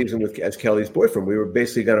start the season as Kelly's boyfriend. We were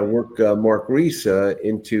basically going to work Mark Reese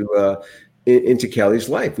into Kelly's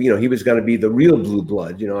life. He was going to be the real blue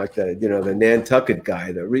blood, like the Nantucket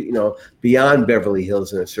guy, beyond Beverly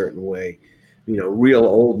Hills in a certain way. Real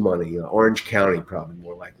old money, Orange County, probably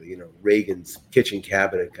more likely, Reagan's kitchen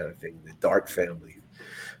cabinet kind of thing, the Dart family,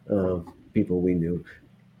 people we knew.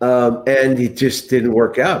 And it just didn't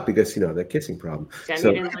work out because, the kissing problem. Jenny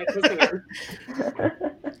didn't like kissing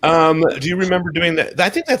him. Do you remember doing that? I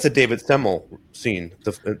think that's a David Semmel scene,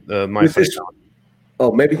 My Friday Valentine.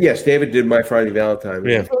 Oh, maybe, yes. David did My Friday Valentine.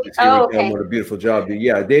 Yeah. Oh, okay. What a beautiful job.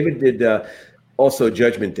 Yeah, David did also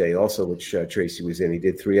Judgment Day, also which Tracy was in. He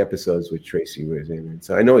did 3 episodes which Tracy was in. And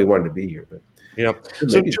so I know he wanted to be here, but yeah.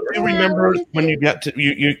 So do you remember when you got to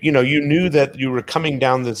you knew that you were coming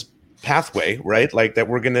down this pathway, right? Like that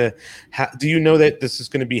we're gonna. Do you know that this is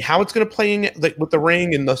going to be how it's going to play in like with the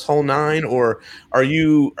ring and this whole 9, or are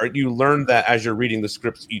you learned that as you're reading the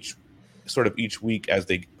scripts each week as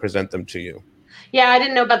they present them to you? Yeah, I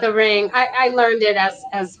didn't know about the ring. I learned it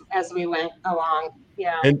as we went along.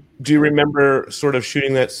 Yeah. And do you remember sort of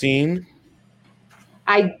shooting that scene?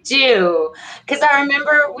 I do, because I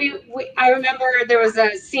remember I remember there was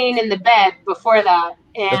a scene in the bed before that,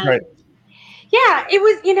 and That's right. yeah, it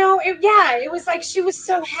was it was like she was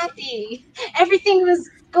so happy, everything was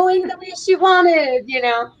going the way she wanted,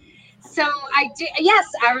 So I did. Yes,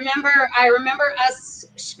 I remember us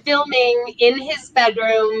filming in his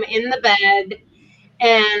bedroom in the bed,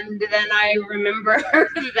 and then I remember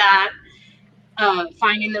that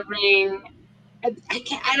finding the ring. And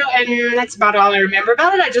that's about all I remember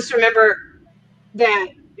about it. I just remember that,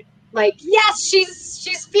 like, yes,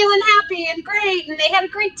 she's feeling happy and great, and they had a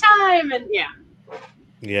great time, and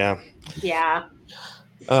Yeah.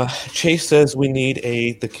 Chase says we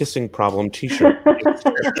need the kissing problem T-shirt.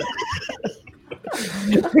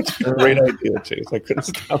 Great idea, Chase. I couldn't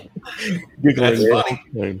stop giggling. That's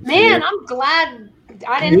funny. man, I'm glad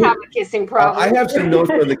I didn't have a kissing problem. I have some notes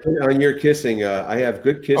on your kissing. I have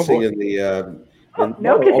good kissing in the.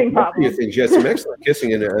 No kissing problem. Things. You had some excellent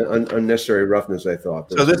kissing and unnecessary roughness, I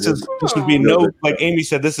thought. So this would be no, like Amy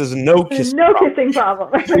said, this is no kissing. No kissing problem.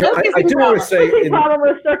 I do want to say Kissing problem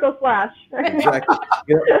with circle slash. Exactly.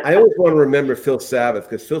 I always want to remember Phil Savith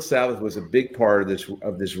because Phil Savith was a big part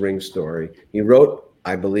of this ring story. He wrote,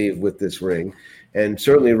 I believe, with this ring, and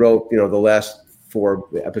certainly wrote the last 4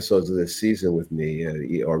 episodes of this season with me,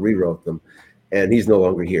 or rewrote them. And he's no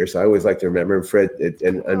longer here, so I always like to remember him. Fred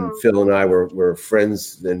and Phil and I were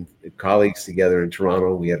friends and colleagues together in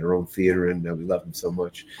Toronto. We had our own theater, and we loved him so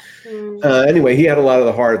much. Anyway, he had a lot of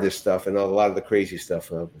the heart of this stuff and a lot of the crazy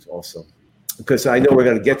stuff also. Because I know we're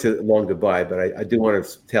going to get to Long Goodbye, but I do want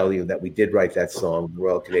to tell you that we did write that song, the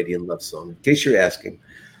Royal Canadian Love Song, in case you're asking.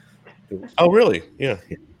 Oh, really? Yeah.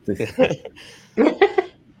 Anyway,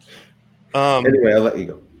 I'll let you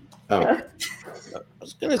go. I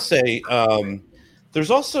was going to say, there's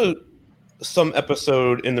also some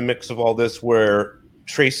episode in the mix of all this where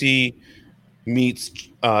Tracy meets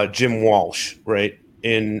Jim Walsh, right,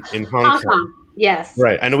 in Hong Kong. Yes.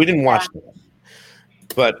 Right. I know we didn't watch that,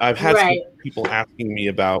 but I've had some people asking me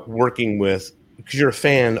about working with, because you're a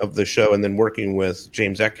fan of the show, and then working with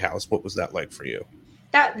James Eckhouse. What was that like for you?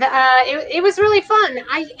 It was really fun.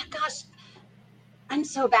 I'm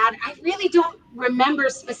so bad. I really don't remember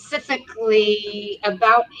specifically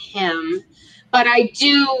about him, But I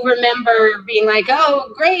do remember being like,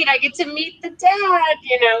 "Oh, great! I get to meet the dad,"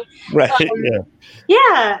 you know. Right.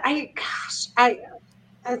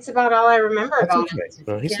 That's about all I remember That's about okay. it.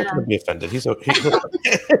 No, he's not going to be offended. He's okay.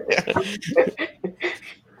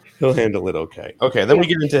 He'll handle it okay. Okay, then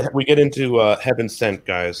we get into Heaven Sent,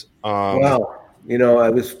 guys. Wow, you know,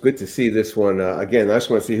 it was good to see this one again. I just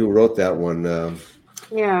want to see who wrote that one. So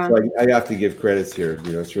I have to give credits here.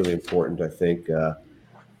 You know, it's really important, I think.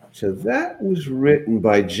 So that was written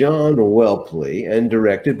by John Welpley and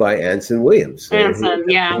directed by Anson Williams. Who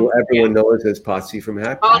everyone knows as Potsy from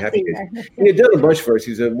Happy Days. He had done a bunch for us.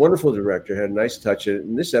 He's a wonderful director, had a nice touch.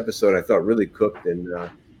 And this episode, I thought, really cooked and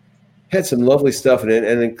had some lovely stuff in it,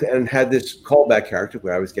 and had this callback character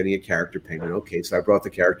where I was getting a character payment. Okay, so I brought the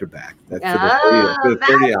character back. That's for the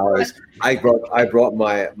 30 hours. I brought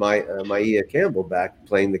my Ia Campbell back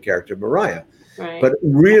playing the character Mariah. Right. But it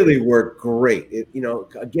really worked great.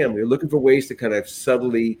 Again, we were looking for ways to kind of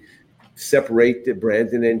subtly separate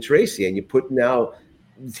Brandon and Tracy, and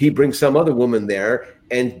he brings some other woman there,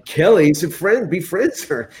 and Kelly's a friend, befriends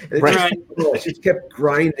her. And it just kept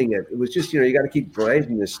grinding it. It was just, you got to keep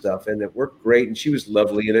grinding this stuff, and it worked great, and she was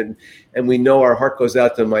lovely in it. And we know our heart goes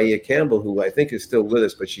out to Maia Campbell, who I think is still with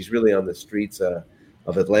us, but she's really on the streets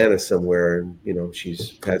of Atlanta somewhere, and she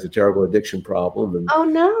has a terrible addiction problem. And oh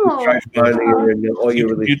no! Try finding her, and all you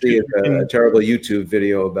really see is a terrible YouTube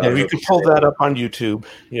video about. Yeah, you can pull that up on YouTube.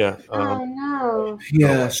 Yeah. Oh no!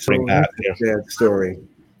 Yeah, so sad story.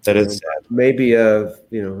 That is sad. Maybe if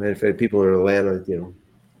people in Atlanta,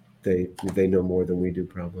 they know more than we do,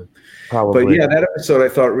 probably. But yeah, that episode I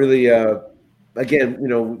thought really. Again,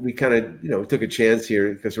 we kind of, took a chance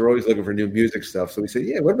here because we're always looking for new music stuff. So we said,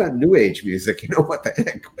 yeah, what about new age music? What the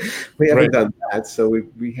heck? We haven't done that. So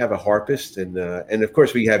we have a harpist, and of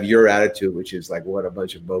course we have Your Attitude, which is like, what a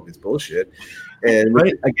bunch of bogus bullshit. And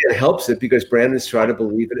again, it helps it because Brandon's trying to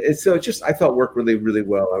believe it. And so I thought worked really, really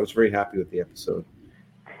well. I was very happy with the episode.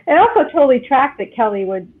 It also totally tracked that Kelly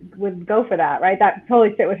would go for that, right? That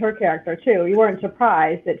totally fit with her character too. You weren't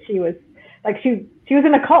surprised that she was like she was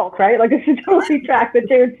in a cult, right? Like it's totally tracked that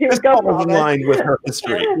she would go for in line with her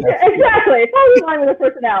history. Yeah, exactly. It's totally in line with her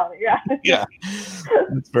personality. Yeah. Yeah.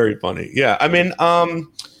 That's very funny. Yeah. I mean,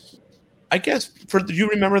 I guess do you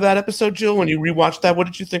remember that episode, Jill, when you rewatched that? What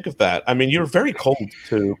did you think of that? I mean, you were very cold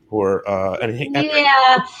for that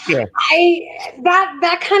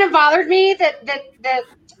kind of bothered me that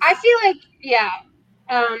I feel like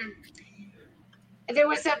there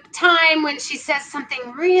was a time when she says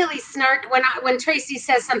something really snarky, when Tracy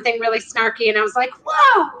says something really snarky, and I was like,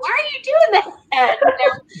 whoa, why are you doing that?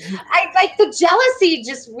 I like the jealousy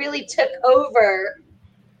just really took over.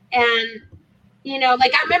 And,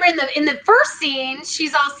 like I remember in the first scene,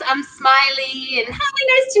 I'm smiley and hi,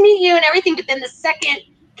 nice to meet you and everything. But then the second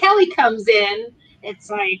Kelly comes in, it's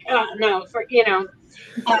like, oh no,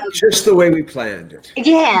 just the way we planned it.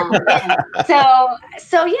 Yeah.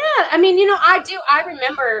 So yeah. I mean, I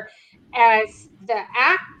remember as the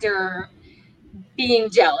actor being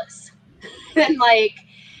jealous and like,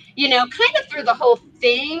 kind of through the whole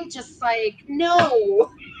thing, just like, no,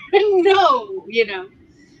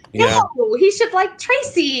 Yeah. No, he should like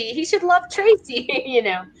Tracy. He should love Tracy,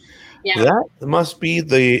 Yeah. That must be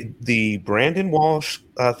the Brandon Walsh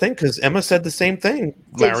thing, because Emma said the same thing,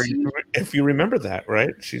 Larry. If you remember that,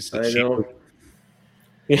 right? She said, I know.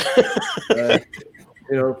 Yeah.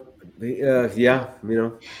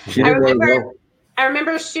 She didn't want to go. I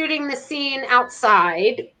remember shooting the scene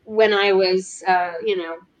outside when I was,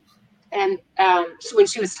 and when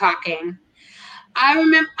she was talking. I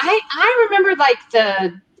remember like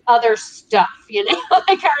the other stuff,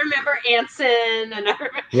 like I remember Anson and I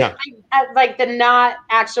remember like the not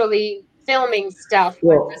actually filming stuff,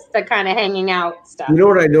 but just the kind of hanging out stuff. You know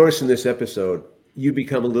what I noticed in this episode? You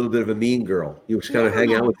become a little bit of a mean girl. You kind of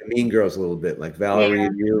hang out with the mean girls a little bit, like Valerie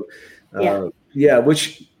and you.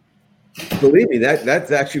 Which, believe me,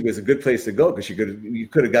 that actually was a good place to go because you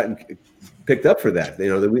could have gotten picked up for that.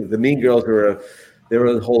 The mean girls were they were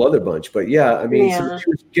a whole other bunch. But yeah, I mean, so she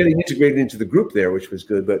was getting integrated into the group there, which was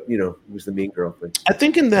good. But, it was the mean girl thing. I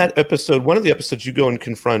think in that episode, one of the episodes, you go and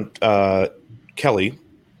confront Kelly,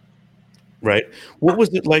 right? What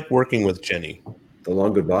was it like working with Jenny? The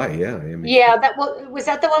Long Goodbye, yeah. Was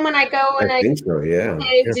that the one when I go and I think so, yeah.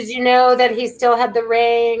 Did you know that he still had the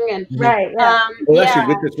ring? And right. Yeah.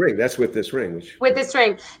 Actually, with this ring. That's with this ring. With this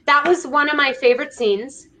ring. That was one of my favorite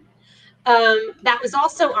scenes. That was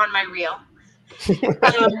also on my reel.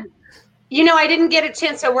 I didn't get a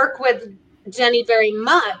chance to work with Jenny very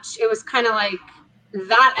much. It was kind of like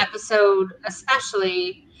that episode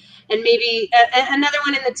especially. and maybe another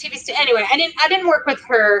one in the TV studio. Anyway, I didn't work with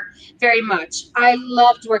her very much. I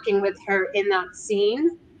loved working with her in that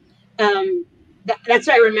scene. That's what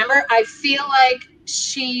I remember. I feel like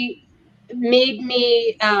she made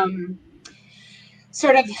me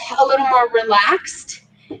sort of a little more relaxed,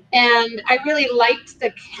 and I really liked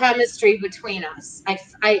the chemistry between us. I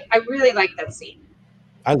really liked that scene.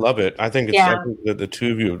 I love it. I think I think that the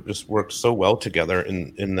two of you just work so well together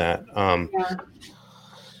in that. Go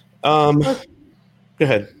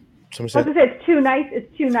ahead. I was gonna say it's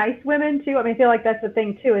two nice women too. I mean, I feel like that's the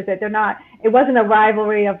thing too, is that they're not. It wasn't a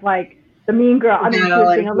rivalry of like the mean girl. I mean, she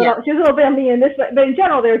was a little bit mean in this way, but in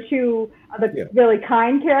general, there are two of the really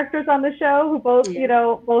kind characters on the show who both,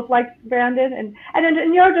 both liked Brandon, and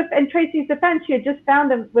in Tracy's defense, she had just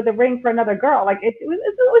found him with a ring for another girl. Like it was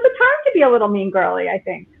a time to be a little mean girly, I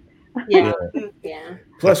think. Yeah.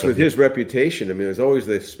 Plus, with his reputation, I mean, there's always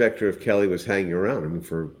the specter of Kelly was hanging around. I mean,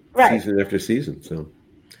 for season after season. So,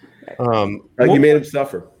 you made him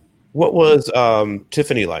suffer. What was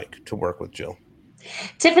Tiffany like to work with Jill?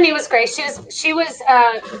 Tiffany was great. She was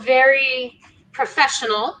very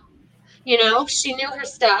professional. She knew her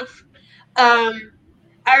stuff. I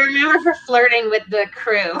remember her flirting with the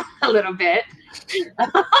crew a little bit.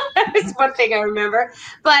 That was one thing I remember.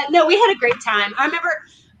 But no, we had a great time. I remember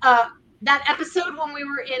that episode when we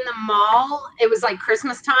were in the mall. It was like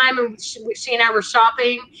Christmas time, and she and I were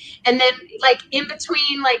shopping. And then, like in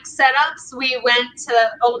between like setups, we went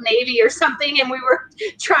to Old Navy or something, and we were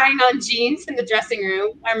trying on jeans in the dressing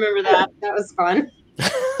room. I remember that. That was fun.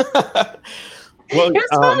 Well, it was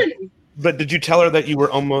fun. But did you tell her that you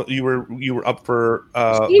were up for?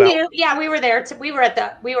 She knew. Yeah, we were there. We were at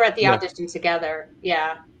the audition together.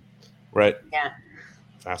 Yeah. Right. Yeah.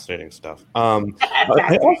 Fascinating stuff.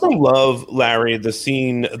 I also love, Larry, the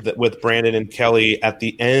scene with Brandon and Kelly at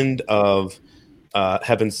the end of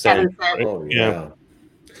Heaven Sent. Right? Oh,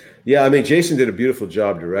 yeah. I mean, Jason did a beautiful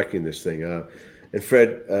job directing this thing. And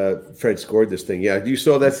Fred scored this thing. Yeah, you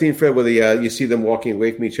saw that scene, Fred, where you see them walking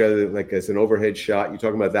away from each other like as an overhead shot. You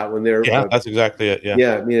talking about that one there? Yeah, that's exactly it. Yeah.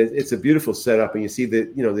 Yeah, I mean, it's a beautiful setup, and you see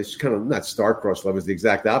that this kind of not star-crossed love is the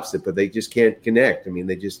exact opposite, but they just can't connect. I mean,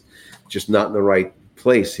 they just not in the right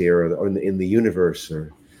place here or in the universe.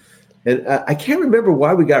 And I can't remember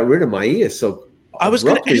why we got rid of Maia. So I was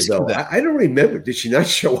going to ask you that. I don't remember. Did she not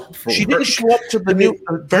show up for She work? didn't show up to the new age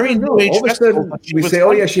all of a festival. sudden, we say,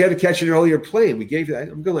 "Oh yeah, she had to catch an earlier plane." We gave that.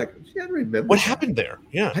 I'm going like, I don't remember. What happened there?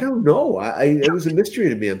 Yeah, I don't know. It was a mystery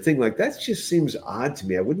to me. I'm thinking like that just seems odd to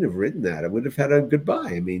me. I wouldn't have written that. I would have had a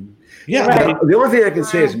goodbye. I mean, The only thing I can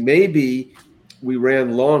say is maybe we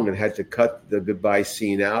ran long and had to cut the goodbye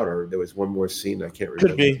scene out, or there was one more scene I can't remember.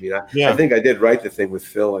 Could be. I mean, I think I did write the thing with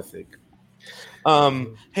Phil. I think.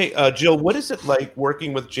 Hey, Jill, what is it like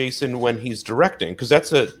working with Jason when he's directing? Because that's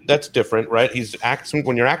different, right? He's acting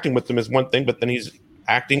when you're acting with him is one thing, but then he's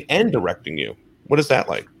acting and directing you. What is that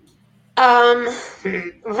like?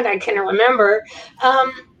 What I can remember,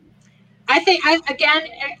 I think I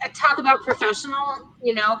talk about professional.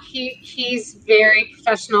 He's very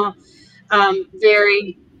professional.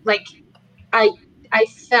 Very like I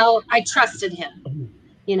trusted him.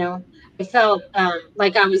 I felt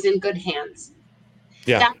like I was in good hands.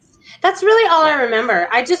 Yeah. That's really all I remember.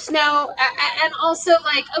 I just know, and also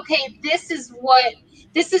like, okay, this is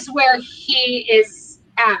where he is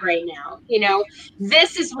at right now.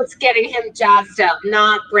 This is what's getting him jazzed up,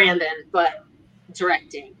 not Brandon, but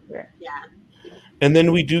directing. Yeah. And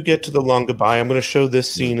then we do get to the long goodbye. I'm going to show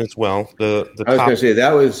this scene as well. I was going to say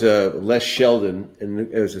that was Les Sheldon,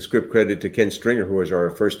 and it was a script credit to Ken Stringer, who was our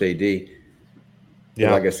first AD. Yeah,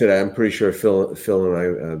 and like I said, I'm pretty sure Phil and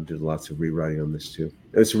I did lots of rewriting on this too.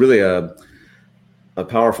 It was really a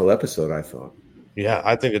powerful episode, I thought. Yeah,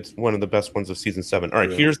 I think it's one of the best ones of season 7. All right,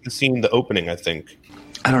 Here's the scene, the opening, I think.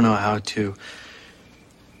 I don't know how to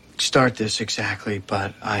start this exactly,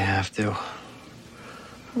 but I have to.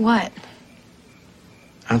 What?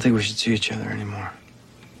 I don't think we should see each other anymore.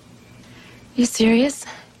 You serious?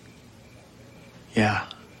 Yeah.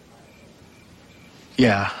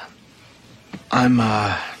 Yeah. I'm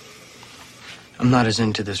not as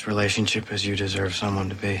into this relationship as you deserve someone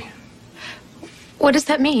to be. What does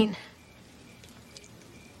that mean?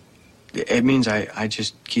 It means I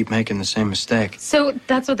just keep making the same mistake. So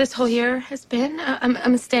that's what this whole year has been? A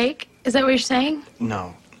mistake? Is that what you're saying?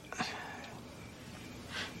 No.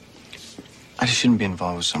 I just shouldn't be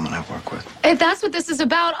involved with someone I work with. If that's what this is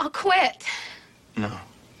about, I'll quit. No.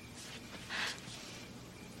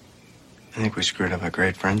 I think we screwed up a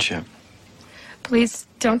great friendship. Please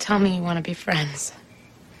don't tell me you want to be friends.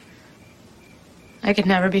 I could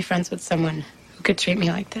never be friends with someone who could treat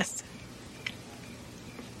me like this.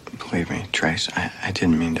 Believe me, Trace, I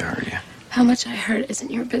didn't mean to hurt you. How much I hurt isn't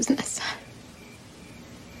your business.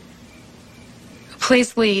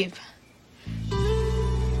 Please leave.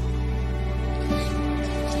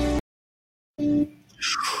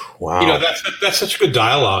 Wow. You know, that's such good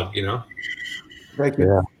dialogue, you know? Thank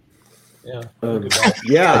you. Yeah.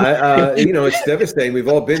 You know, it's devastating. We've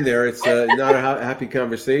all been there. It's not a happy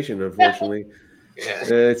conversation, unfortunately.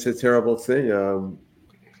 It's a terrible thing. I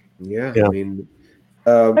mean,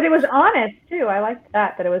 but it was honest too. I liked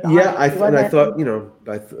that it was honest. Yeah, I thought, you know,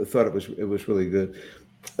 I thought it was really good.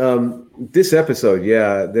 This episode,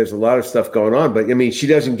 there's a lot of stuff going on, but I mean, she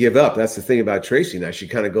doesn't give up. That's the thing about Tracy now. She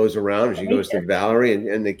kind of goes around and she goes to Valerie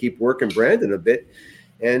and they keep working Brandon a bit.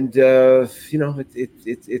 And, you know,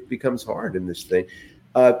 it becomes hard in this thing.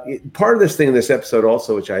 Part of this thing in this episode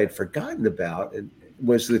also, which I had forgotten about,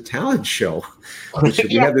 was the talent show.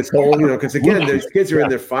 We have this whole, you know, because again, those kids are in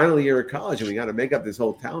their final year of college and we got to make up this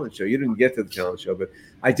whole talent show. You didn't get to the talent show, but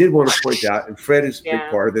I did want to point out, and Fred is a big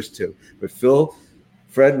part of this too, but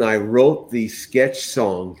Fred and I wrote the sketch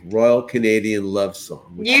song, Royal Canadian Love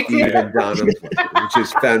Song, which Steve and Donna play, which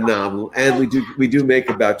is phenomenal. And we do make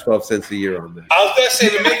about 12 cents a year on that. I was going to say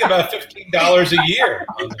we make about $15 a year.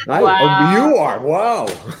 You are. Wow.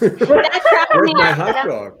 Where's my hot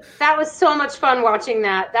dog? That was so much fun watching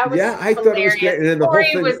that. That was I thought it was great. And then the whole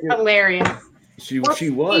thing was hilarious. She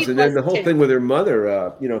was, and then the whole thing with her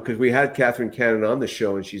mother, you know, because we had Catherine Cannon on the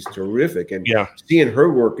show, and she's terrific. And seeing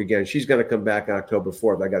her work again, she's going to come back on October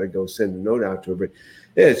 4th. I got to go send a note out to her, but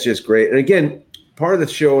it's just great. And again, part of the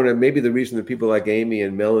show, and maybe the reason that people like Amy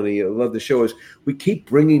and Melanie love the show, is we keep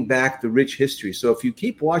bringing back the rich history. So if you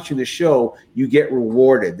keep watching the show, you get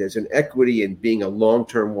rewarded. There's an equity in being a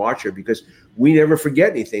long-term watcher because we never forget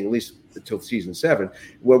anything, at least until season 7,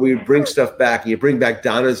 where we bring stuff back. You bring back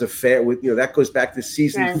Donna's affair with, you know, that goes back to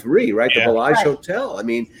season 3, right? The Bellage Hotel. I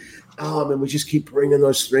mean, and we just keep bringing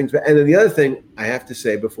those strings back. And then the other thing I have to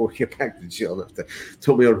say before we get back to Jill, not to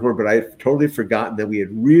told me on horn, but I had totally forgotten that we had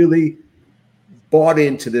really bought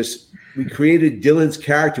into this. We created Dylan's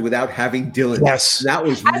character without having Dylan. Yes. That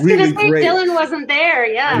was I was really gonna say great. Dylan wasn't there.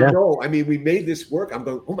 Yeah. No, I mean, we made this work. I'm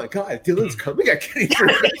going, oh my God, Dylan's coming. I can't even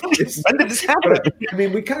this. When did this happen? I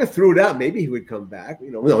mean, we kind of threw it out. Maybe he would come back.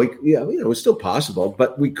 You know, no, it was still possible.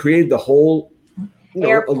 But we created the whole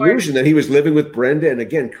illusion that he was living with Brenda, and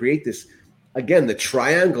again, create this. Again, the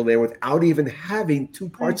triangle there without even having two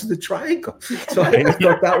parts of the triangle. So I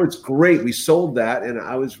thought that was great. We sold that, and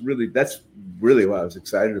that's really what I was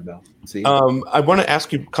excited about. I want to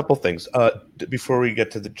ask you a couple things before we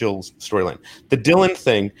get to the Jill's storyline. The Dylan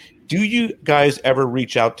thing, do you guys ever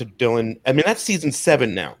reach out to Dylan? I mean, that's season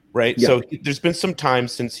 7 now, right? Yeah. So there's been some time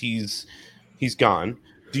since he's gone.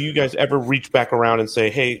 Do you guys ever reach back around and say,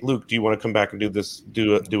 hey, Luke, do you want to come back and do this,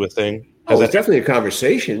 do a thing? Oh, it's definitely a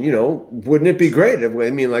conversation. You know, wouldn't it be great? I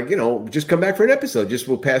mean, like, you know, just come back for an episode. Just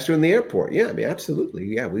we'll pass you in the airport. Yeah, I mean, absolutely.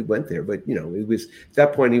 Yeah, we went there, but you know, it was at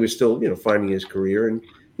that point he was still, you know, finding his career, and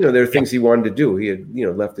you know, there are things he wanted to do. He had, you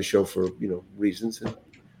know, left the show for, you know, reasons and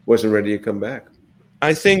wasn't ready to come back.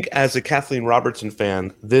 I think as a Kathleen Robertson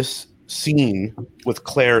fan, this scene with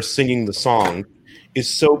Claire singing the song is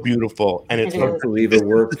so beautiful, and it's I can't believe it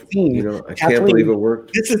worked. You know, I can't believe it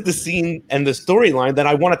worked. This is the scene and the storyline that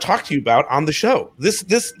I want to talk to you about on the show. This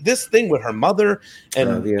thing with her mother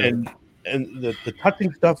and the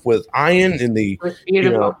touching stuff with Ian and the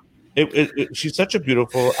beautiful. You know, she's such a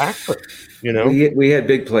beautiful actress. You know, we had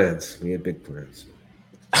big plans. I'm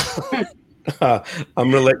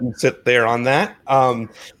gonna let you sit there on that.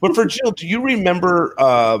 But for Jill, do you remember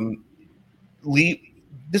Lee?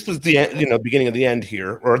 This was the beginning of the end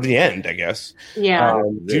here, or the end, I guess. Yeah.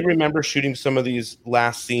 Do you remember shooting some of these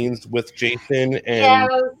last scenes with Jason? And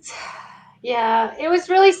yeah, it was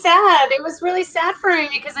really sad. It was really sad for me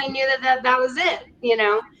because I knew that was it. You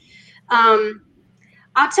know,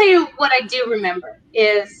 I'll tell you what I do remember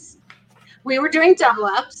is we were doing double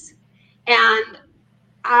ups, and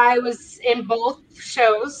I was in both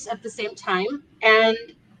shows at the same time, and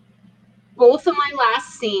both of my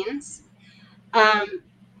last scenes.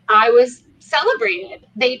 I was celebrated.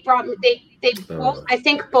 They brought me. They both. I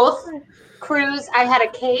think both crews. I had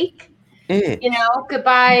a cake. You know,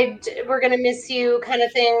 goodbye. We're gonna miss you, kind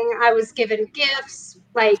of thing. I was given gifts,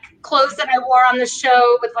 like clothes that I wore on the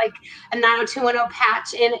show with like a 90210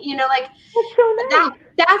 patch in it. You know, like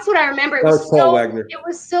that's what I remember. It was Paul Wagner. It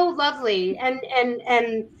was so lovely, and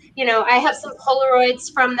you know, I have some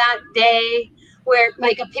Polaroids from that day where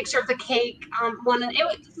like a picture of the cake.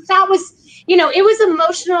 That was. You know, it was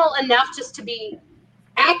emotional enough just to be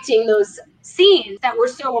acting those scenes that were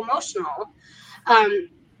so emotional.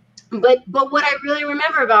 But what I really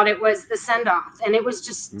remember about it was the send off, and it was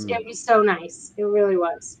just it was so nice. It really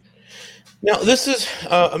was. Now this is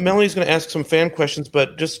Melanie's going to ask some fan questions,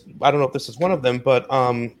 but just I don't know if this is one of them, but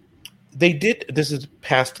they did. This is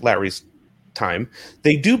past Larry's time.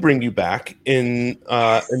 They do bring you back in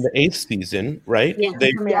the 8th season, right?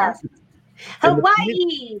 Yeah.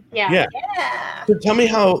 Hawaii. Yeah. So tell me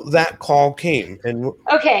how that call came. And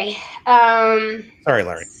okay. Sorry,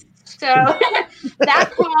 Larry. So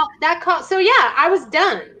that call. So yeah, I was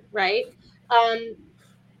done, right? And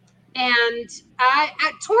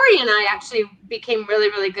Tori and I actually became really,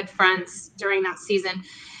 really good friends during that season.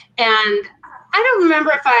 And I don't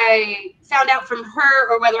remember if I found out from her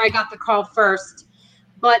or whether I got the call first,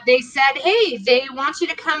 but they said, hey, they want you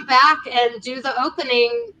to come back and do the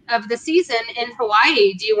opening of the season in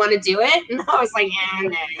Hawaii. Do you want to do it? And I was like,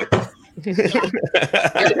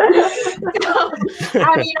 no.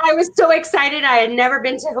 I mean, I was so excited. I had never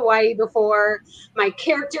been to Hawaii before. My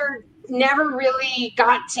character never really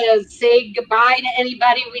got to say goodbye to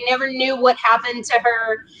anybody. We never knew what happened to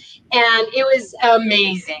her. And it was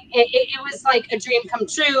amazing. It was like a dream come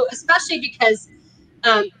true, especially because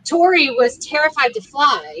Tori was terrified to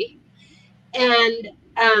fly. And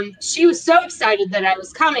she was so excited that I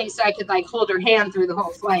was coming so I could like hold her hand through the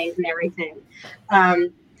whole flight and everything.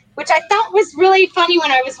 Which I thought was really funny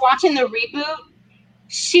when I was watching the reboot.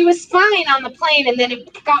 She was fine on the plane, and then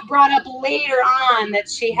it got brought up later on that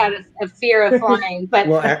she had a fear of flying. But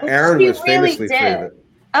well, Aaron was famously afraid.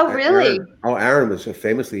 Oh, really? Aaron was so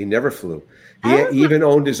famously, he never flew. He even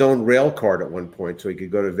owned his own rail card at one point so he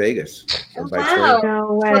could go to Vegas. Wow.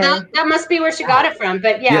 No way. Well, that must be where she got it from.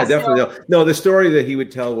 But yeah. Yeah, definitely. No, the story that he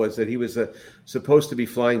would tell was that he was supposed to be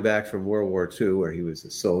flying back from World War II, where he was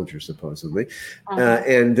a soldier, supposedly.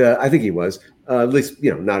 And I think he was, at least,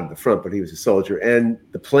 not at the front, but he was a soldier. And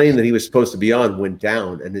the plane that he was supposed to be on went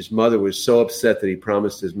down. And his mother was so upset that he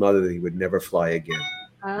promised his mother that he would never fly again.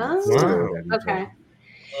 Oh, okay.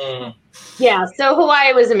 Yeah, so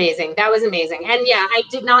Hawaii was amazing. That was amazing. And yeah, I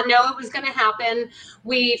did not know it was going to happen.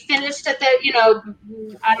 We finished at the,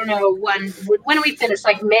 I don't know when we finished,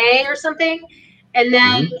 like May or something. And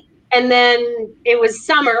then it was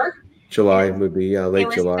summer. July would be late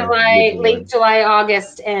July. Late July,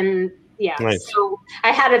 August. And yeah, nice. So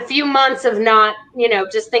I had a few months of not,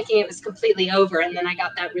 just thinking it was completely over. And then I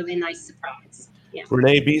got that really nice surprise. Yeah.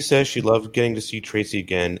 Renee B says she loved getting to see Tracy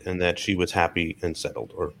again and that she was happy and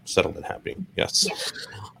settled and happy. Yes.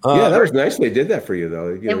 Yeah, that was nice. They did that for you,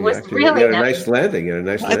 though. It was really nice. A nice landing.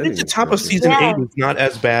 I think the top of season 8 is not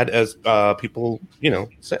as bad as people,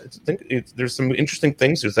 think. There's some interesting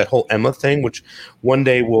things. There's that whole Emma thing, which one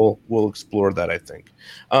day we'll explore that, I think.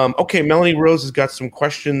 Okay, Melanie Rose has got some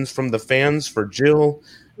questions from the fans for Jill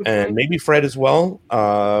and maybe Fred as well.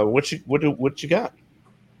 What you got?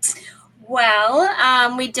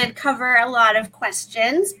 Well, we did cover a lot of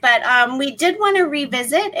questions, but we did want to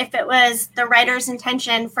revisit if it was the writer's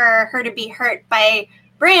intention for her to be hurt by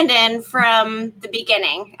Brandon from the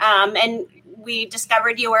beginning. And we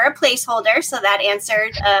discovered you were a placeholder, so that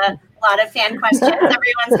answered a lot of fan questions.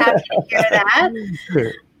 Everyone's happy to hear that.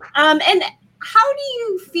 And how do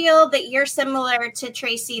you feel that you're similar to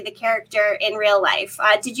Tracy, the character, in real life?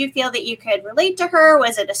 Did you feel that you could relate to her?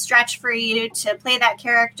 Was it a stretch for you to play that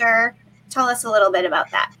character? Tell us a little bit about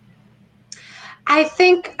that. I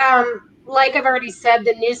think, like I've already said,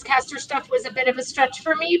 the newscaster stuff was a bit of a stretch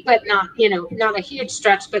for me, but not a huge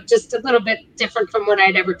stretch, but just a little bit different from what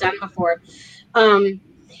I'd ever done before. And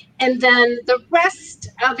then the rest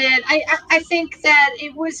of it, I think that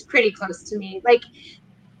it was pretty close to me. Like,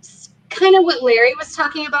 kind of what Larry was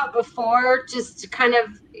talking about before, just kind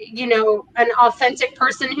of, an authentic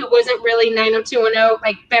person who wasn't really 90210,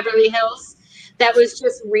 like Beverly Hills. That was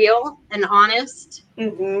just real and honest.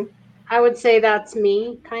 Mm-hmm. I would say that's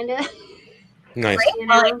me, kind of. Nice.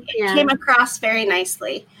 Well, it came across very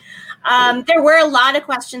nicely. There were a lot of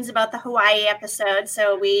questions about the Hawaii episode,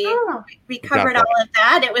 so we covered all of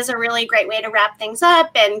that. It was a really great way to wrap things up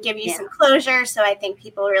and give you some closure, so I think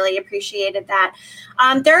people really appreciated that.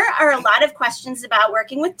 There are a lot of questions about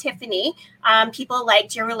working with Tiffany. People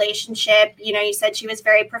liked your relationship. You said she was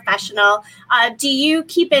very professional. Do you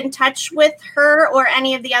keep in touch with her or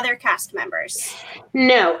any of the other cast members?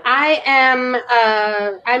 No, I am.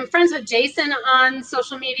 I'm friends with Jason on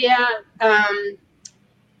social media.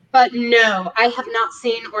 But no, I have not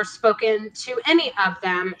seen or spoken to any of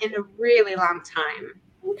them in a really long time.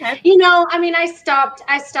 Okay. I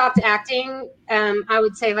stopped acting, I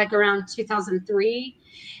would say like around 2003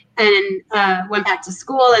 and went back to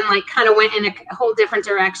school and like kind of went in a whole different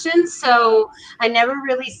direction. So I never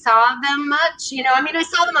really saw them much. I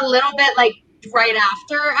saw them a little bit like right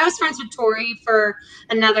after. I was friends with Tori for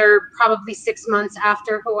another probably 6 months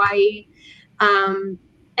after Hawaii.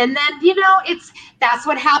 And then, that's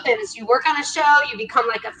what happens. You work on a show, you become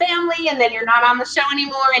like a family, and then you're not on the show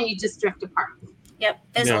anymore, and you just drift apart. Yep,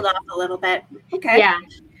 fizzled off a little bit. Okay.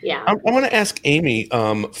 Yeah. I want to ask Amy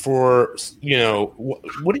for,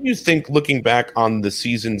 what do you think, looking back on the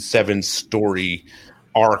season 7 story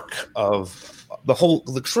arc of the whole,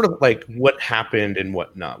 sort of like what happened and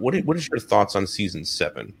whatnot? What is your thoughts on season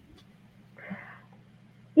 7?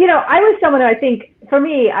 I was someone who I think, for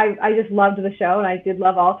me, I just loved the show, and I did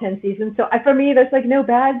love all 10 seasons. So for me, there's like no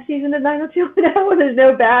bad season of 90210. There's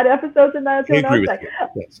no bad episodes of 90210.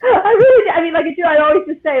 I always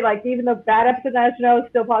just say, like, even the bad episode of 90210 is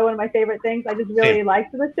still probably one of my favorite things. I just really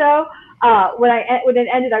liked the show. When it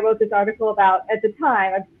ended, I wrote this article about, at the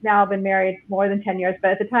time, I've now been married more than 10 years,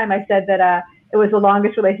 but at the time I said that it was the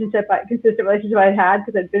longest consistent relationship I'd had,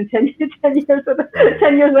 because it's been 10 years with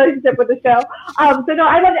 10 years relationship with the show. So no,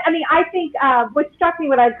 I love it. I mean, I think what struck me,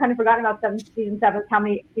 what I'd kind of forgotten about season 7, is how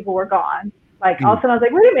many people were gone. Like all of a sudden I was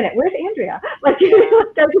like, wait a minute, where's Andrea? Like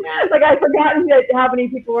I'd forgotten how many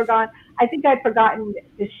people were gone. I think I'd forgotten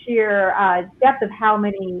the sheer depth of how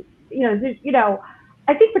many.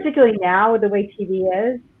 I think particularly now with the way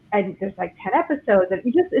TV is, and there's like 10 episodes, and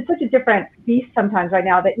it's such a different beast sometimes right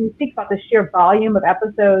now, that you think about the sheer volume of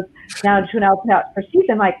episodes now per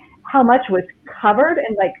season, like how much was covered,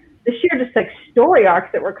 and like the sheer just like story arcs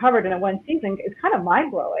that were covered in a one season is kind of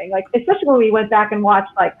mind blowing. Like, especially when we went back and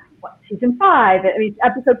watched episode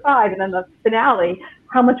 5, and then the finale,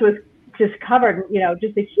 how much was just covered,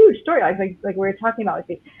 just a huge story. Like we were talking about,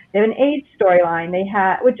 they have an AIDS storyline. They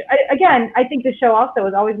had, which I think the show also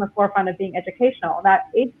was always in the forefront of being educational. That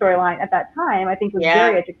AIDS storyline at that time, I think, was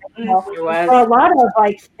very educational. It was. For a lot of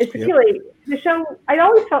particularly the show. I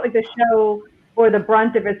always felt like the show bore the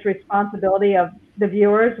brunt of its responsibility of the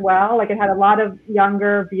viewers. Well, like it had a lot of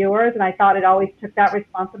younger viewers, and I thought it always took that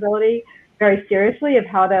responsibility very seriously of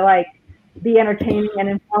how to be entertaining and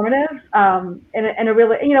informative, and a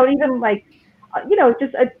really, even I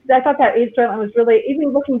thought that AIDS storyline was really,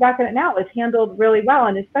 even looking back at it now, it was handled really well,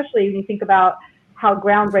 and especially when you think about how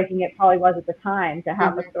groundbreaking it probably was at the time to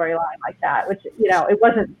have a storyline like that, which it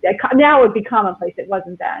wasn't. Now it would be commonplace. It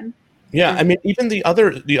wasn't then. Yeah, I mean, even the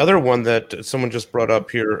other one that someone just brought up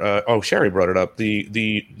here. Sherry brought it up.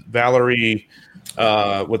 The Valerie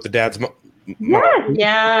with the dad's. Yes.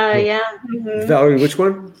 Yeah. Mm-hmm. Valerie, which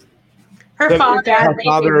one? Her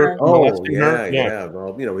father. Oh, yeah.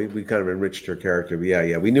 Well, we kind of enriched her character. But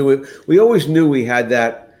yeah. We knew it. We always knew we had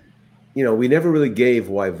that. We never really gave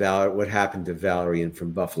what happened to Valerie and from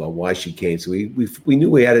Buffalo, why she came. So we knew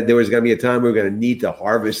we had it. There was going to be a time we were going to need to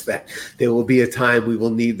harvest that. There will be a time we will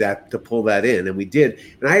need that to pull that in, and we did.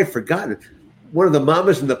 And I had forgotten. One of the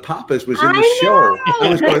mamas and the papas was in the show. I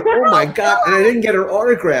was going, oh my God. And I didn't get her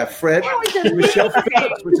autograph, Fred. Michelle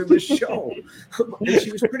Phillips was in the show. And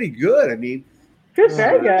she was pretty good. I mean, she was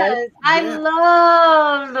very good. I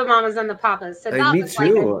love the mamas and the papas. So me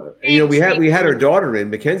too. We had her daughter in.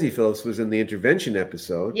 Mackenzie Phillips was in the intervention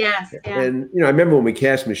episode. Yes. Yeah. And I remember when we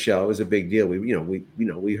cast Michelle, it was a big deal.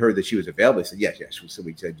 We heard that she was available. We said yes. So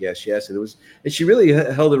we said yes, and she really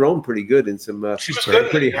held her own pretty good in some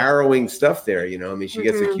pretty harrowing stuff there. I mean, she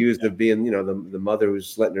gets accused of being the mother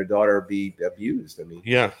who's letting her daughter be abused. I mean,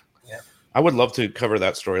 yeah. I would love to cover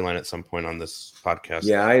that storyline at some point on this podcast.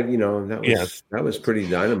 Yeah, that was pretty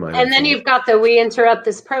dynamite. And then you've got the We Interrupt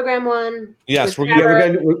This Program one. Yes,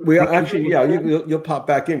 we're actually you'll pop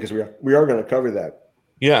back in because we are going to cover that.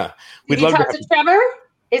 Yeah, we'd love to talk to Trevor.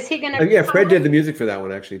 Is he going to? Yeah, Fred did the music for that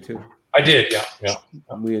one actually too. I did, yeah.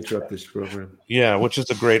 We Interrupt This Program. Yeah, which is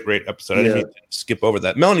a great episode. I didn't need to skip over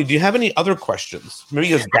that. Melanie, do you have any other questions?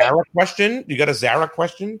 Maybe a Zara question? You got a Zara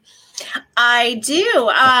question? I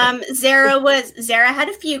do. Zara had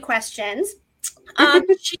a few questions.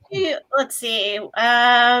 Let's see.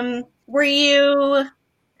 Were you?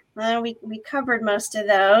 We covered most of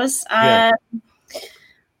those.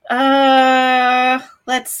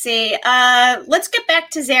 Let's see. Let's get back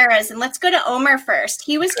to Zara's and let's go to Omer first.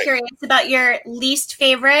 He was curious about your least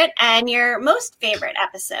favorite and your most favorite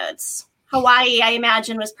episodes. Hawaii, I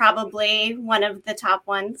imagine, was probably one of the top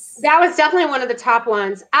ones. That was definitely one of the top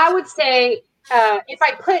ones. I would say, if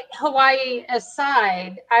I put Hawaii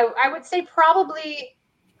aside, I would say probably,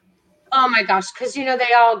 oh my gosh, because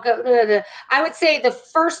they all go. I would say the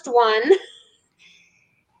first one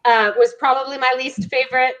was probably my least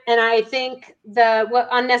favorite, and I think the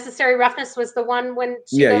Unnecessary Roughness was the one when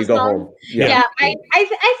she goes home. Yeah, I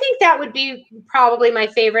think that would be probably my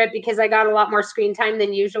favorite because I got a lot more screen time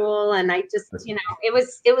than usual, and I just it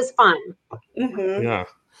was fun. Mm-hmm.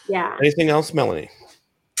 Yeah. Anything else, Melanie?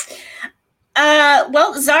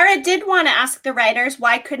 Well, Zara did want to ask the writers,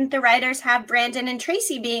 why couldn't the writers have Brandon and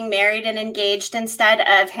Tracy being married and engaged instead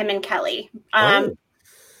of him and Kelly?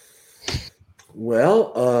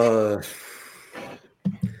 Well,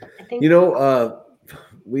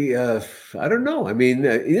 we I don't know. I mean,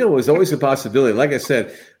 it was always a possibility. Like I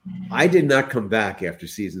said, I did not come back after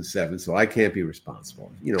season 7, so I can't be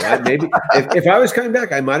responsible. Maybe if I was coming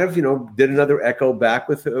back, I might have, did another echo back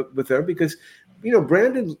with her because,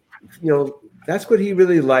 Brandon, that's what he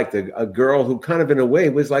really liked. A girl who kind of in a way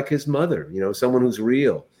was like his mother, someone who's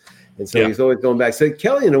real. And so he's always going back. So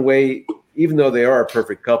Kelly, in a way, even though they are a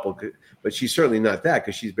perfect couple, but she's certainly not that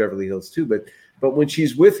because she's Beverly Hills too. But when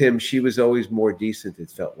she's with him, she was always more decent, it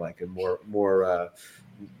felt like, and more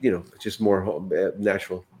just more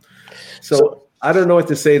natural. So I don't know what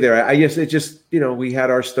to say there. I guess it just, we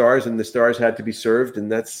had our stars and the stars had to be served.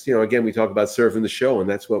 And that's, again, we talk about serving the show, and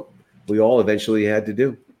that's what we all eventually had to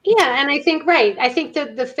do. Yeah, and I think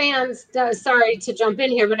that the fans, sorry to jump in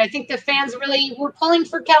here, but I think the fans really were pulling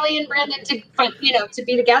for Kelly and Brandon to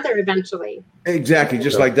be together eventually. Exactly,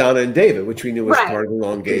 just like Donna and David, which we knew was part of the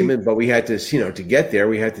long game. But we had to, to get there,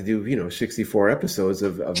 we had to do, 64 episodes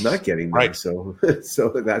of not getting there. Right. So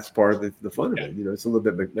that's part of the fun of it. It's a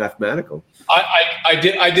little bit mathematical. I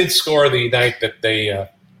did score the night that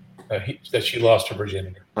that she lost her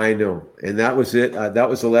virginity. I know, and that was it. That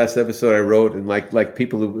was the last episode I wrote, and like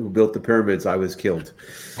people who built the pyramids, I was killed.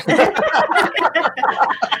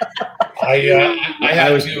 I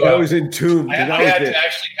was entombed.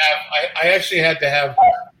 I actually had to have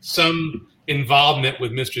some involvement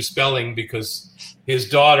with Mr. Spelling because his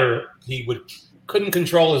daughter, couldn't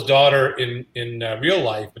control his daughter in real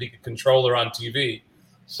life, but he could control her on TV.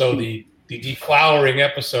 So the deflowering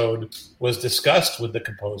episode was discussed with the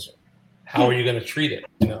composer. How are you going to treat it?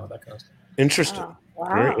 That kind of stuff. Interesting. Oh,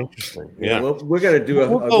 wow. Very interesting. Yeah. Well, we're going to do a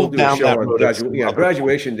show on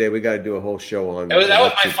graduation day. We got to do a whole show on. That was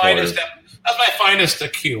my finest. That was my finest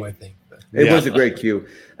cue, I think. It was a great cue,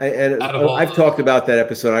 and I've talked about that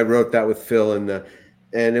episode. I wrote that with Phil, and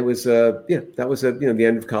it was that was the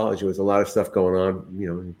end of college. There was a lot of stuff going on,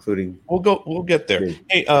 including. We'll get there.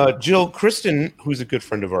 Hey, Jill Kristen, who's a good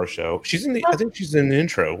friend of our show, she's in the. I think she's in the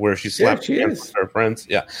intro where she slapped with her friends.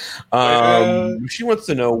 Yeah, she wants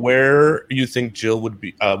to know where you think Jill would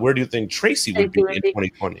be. Where do you think Tracy would be in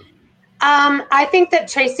 2020? I think that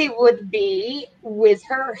Tracy would be with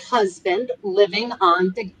her husband living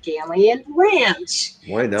on the Galian Ranch.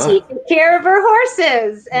 Why not? Taking care of her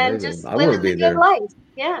horses and just living the good life.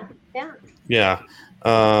 Yeah. Yeah.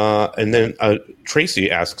 And then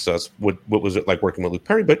Tracy asks us, what was it like working with Luke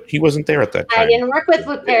Perry? But he wasn't there at that time. I didn't work with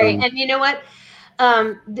Luke Perry. And you know what?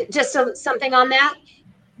 Just something on that.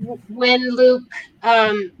 When Luke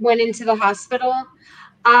went into the hospital,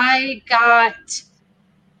 I got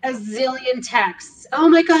a zillion texts. Oh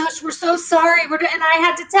my gosh, we're so sorry. And I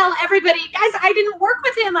had to tell everybody, guys, I didn't work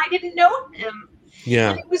with him. I didn't know him. Yeah.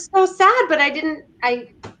 And it was so sad, but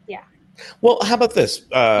yeah. Well, how about this?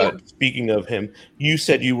 Speaking of him, you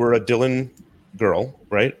said you were a Dylan girl,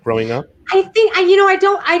 right? Growing up? I think,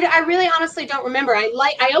 I really honestly don't remember.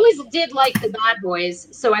 I always did like the Bad Boys,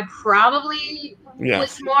 so I probably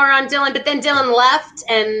was more on Dylan, but then Dylan left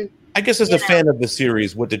and I guess as a fan of the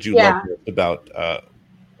series, what did you love about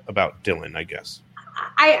Dylan, I guess?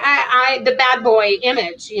 I the bad boy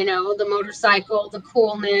image, the motorcycle, the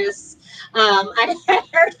coolness. I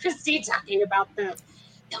heard Christine talking about the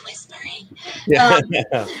whispering.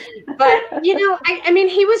 But, I mean,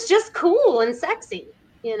 he was just cool and sexy,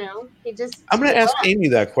 he just. I'm going to ask Amy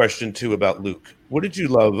that question, too, about Luke. What did you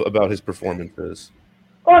love about his performances?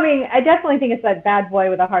 Well, I mean, I definitely think it's that bad boy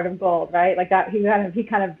with a heart of gold, right? Like that, he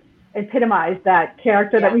kind of epitomized that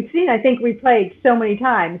character that we've seen, I think, replayed so many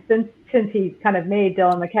times since he kind of made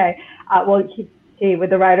Dylan McKay. He with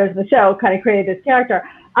the writers of the show kind of created this character.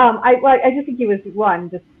 I just think he was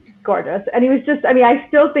just gorgeous, and he was just. I mean, I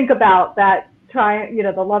still think about that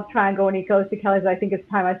the love triangle when he goes to Kelly's. I think it's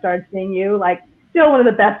time I started seeing you. Like, still one of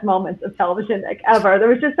the best moments of television ever. There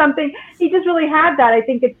was just something. He just really had that. I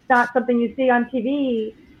think it's not something you see on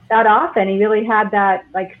TV that often. He really had that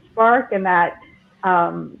spark and that.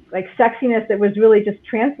 Sexiness that was really just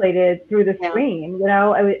translated through the screen,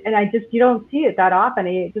 and you don't see it that often.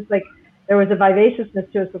 He just there was a vivaciousness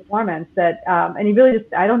to his performance that, and he really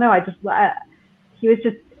just, I don't know. He was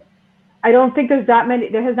just, I don't think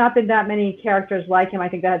there has not been that many characters like him. I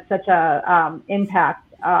think that had such a impact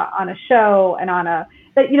on a show and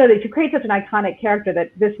that you create such an iconic character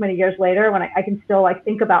that this many years later, when I can still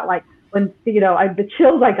think about when the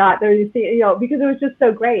chills I got there, because it was just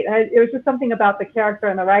so great. It was just something about the character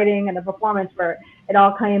and the writing and the performance where it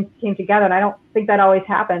all came together. And I don't think that always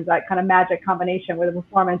happens, that kind of magic combination where the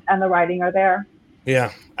performance and the writing are there.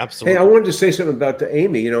 Yeah, absolutely. Hey, I wanted to say something about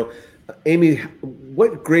Amy. Amy,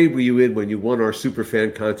 what grade were you in when you won our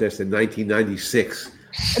Superfan contest in 1996?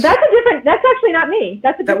 That's actually not me.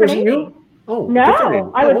 That's a different Amy. You? Oh,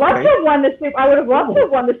 no! I would love to have won the Super. I would have loved to have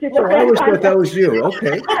won the Super. I always thought that was you.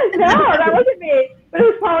 Okay. No, that wasn't me. But it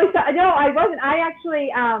was probably no. I wasn't. I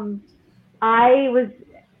actually I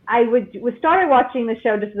started watching the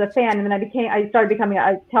show just as a fan, and then I started becoming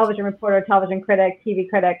a television reporter, television critic, TV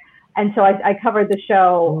critic. And so I covered the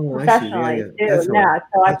show professionally too. Yeah,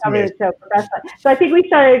 so I covered the show professionally. So I think we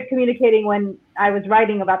started communicating when I was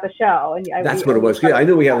writing about the show. And that's what it was. Yeah, I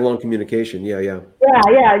knew we had a long communication. Yeah,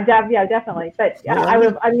 definitely. But I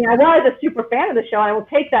was a super fan of the show, and I will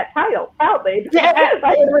take that title proudly. Got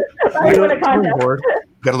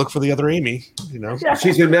to look for the other Amy. Yeah.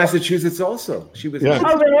 She's in Massachusetts also. She was. Yeah.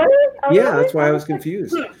 Oh really? Yeah, that's why I was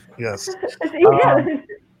confused. Yes.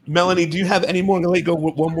 Melanie, do you have any more? Let's go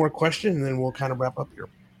with one more question, and then we'll kind of wrap up here.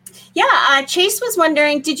 Yeah, Chase was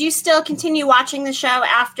wondering, did you still continue watching the show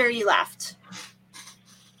after you left?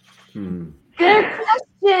 Good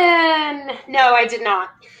question. No, I did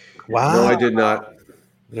not. Wow. No, I did not.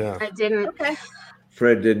 Yeah. I didn't. Okay.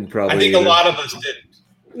 Fred didn't probably. I think either. a lot of us didn't.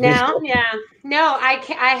 No, yeah. No, I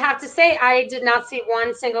have to say I did not see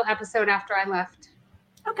one single episode after I left.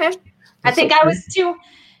 Okay. I think I was too...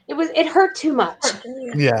 It hurt too much.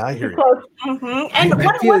 Yeah, I hear you. Mm-hmm. And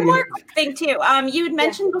one more quick thing too. You had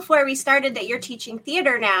mentioned before we started that you're teaching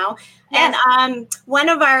theater now, and one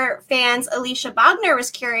of our fans, Alicia Bogner,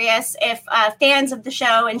 was curious if fans of the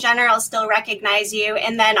show in general still recognize you,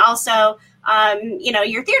 and then also,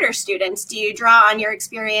 your theater students. Do you draw on your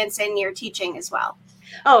experience in your teaching as well?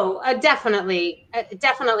 Oh, definitely,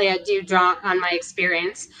 definitely, I do draw on my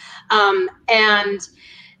experience, and.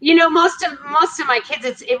 Most of my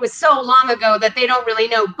kids, it was so long ago that they don't really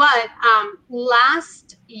know. But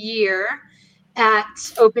last year at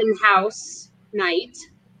open house night,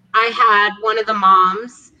 I had one of the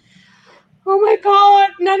moms. Oh my God,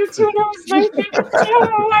 90210 was my favorite show.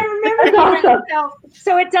 I remember myself.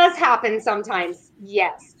 So it does happen sometimes.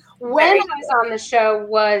 Yes. When I was on the show,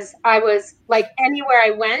 I was like anywhere I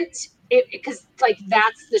went, because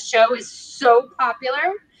the show is so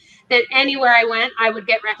popular. That anywhere I went, I would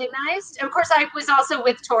get recognized. And of course, I was also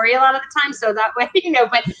with Tori a lot of the time, so that way,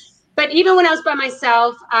 But even when I was by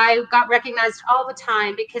myself, I got recognized all the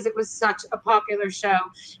time because it was such a popular show.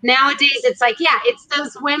 Nowadays, it's it's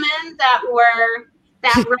those women that were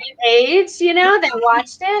that right age, that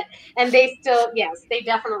watched it, and they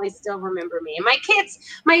definitely still remember me. And my kids,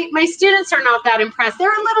 my students are not that impressed. They're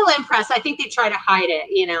a little impressed. I think they try to hide it,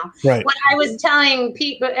 Right. What I was telling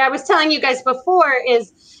you guys before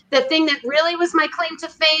is. The thing that really was my claim to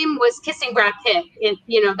fame was kissing Brad Pitt.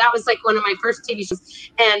 That was like one of my first TV shows.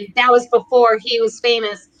 And that was before he was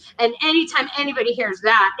famous. And anytime anybody hears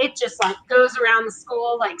that, it just goes around the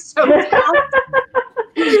school so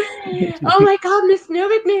oh my God, Miss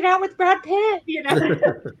Novick made out with Brad Pitt.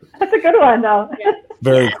 That's a good one, though. Yeah.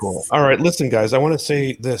 Very cool. All right, listen, guys, I want to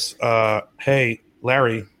say this. Hey,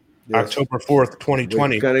 Larry, yes. October 4th,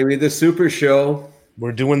 2020. It's going to be the Super Show.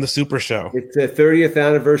 We're doing the Super Show. It's a 30th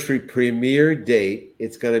anniversary premiere date.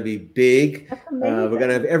 It's going to be big. We're going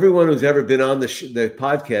to have everyone who's ever been on the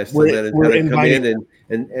podcast going to come in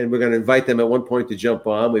and we're going to invite them at one point to jump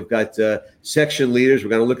on. We've got section leaders. We're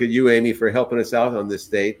going to look at you, Amy, for helping us out on this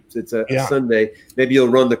date. It's a Sunday. Maybe you'll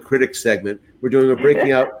run the critic segment. We're doing a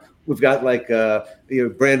breaking out. We've got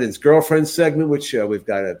Brandon's girlfriend segment, which we've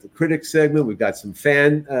got the critic segment. We've got some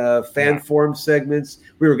fan forum segments.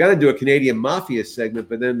 We were going to do a Canadian Mafia segment,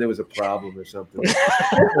 but then there was a problem or something.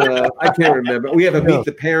 I can't remember. We have a Meet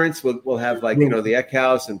the Parents. We'll have the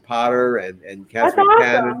Eckhouse and Potter and Catherine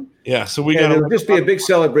Cannon. Yeah, so it'll just be a big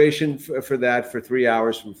celebration for that for 3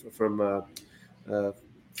 hours from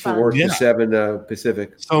 4 to 7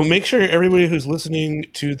 Pacific. So make sure everybody who's listening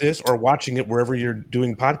to this or watching it wherever you're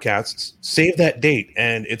doing podcasts, save that date.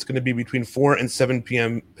 And it's going to be between 4 and 7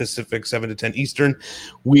 p.m. Pacific, 7 to 10 Eastern.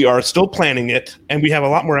 We are still planning it, and we have a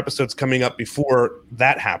lot more episodes coming up before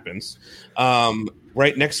that happens.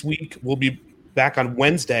 Right next week, we'll be back on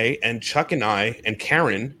Wednesday, and Chuck and I and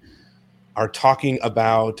Karen are talking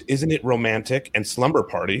about Isn't It Romantic and Slumber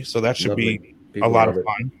Party. So that should be a lot of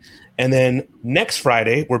fun. And then next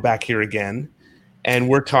Friday, we're back here again, and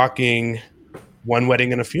we're talking One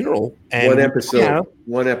Wedding and a Funeral. And one episode.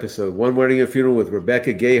 One Wedding and a Funeral with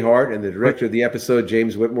Rebecca Gayhart and the director of the episode,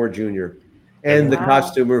 James Whitmore Jr. And the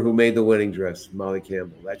costumer who made the wedding dress, Molly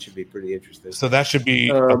Campbell. That should be pretty interesting. So that should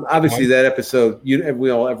be obviously that episode.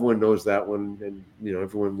 Everyone knows that one, and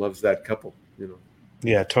everyone loves that couple.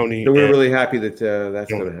 Yeah, Tony. So we're really happy that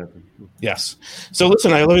that's going to happen. Yes. So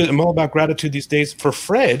listen, I'm all about gratitude these days. For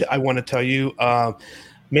Fred, I want to tell you,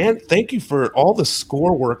 man, thank you for all the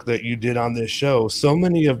score work that you did on this show. So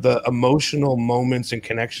many of the emotional moments and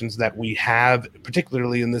connections that we have,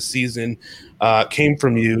 particularly in this season, came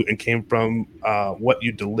from you and came from what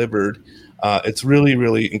you delivered. It's really,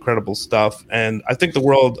 really incredible stuff. And I think the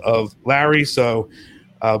world of Larry. So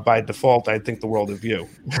by default, I think the world of you.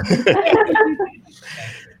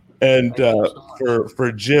 And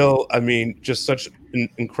for Jill, I mean, just such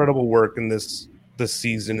incredible work in this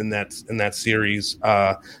season in that series.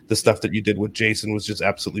 The stuff that you did with Jason was just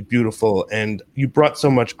absolutely beautiful, and you brought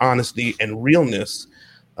so much honesty and realness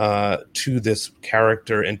to this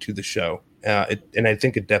character and to the show. And I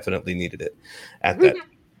think it definitely needed it at that.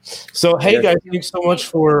 So, hey guys, thanks so much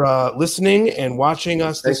for listening and watching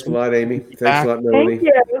us. Thanks a lot, Amy. Thanks a lot, Melanie. Thank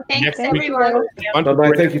you. Thanks, everyone.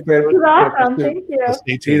 Bye-bye. Thank you, Fred. You're welcome. Thank you.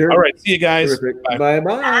 Stay tuned. All right, see you guys. Bye-bye.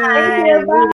 Thank you. Bye.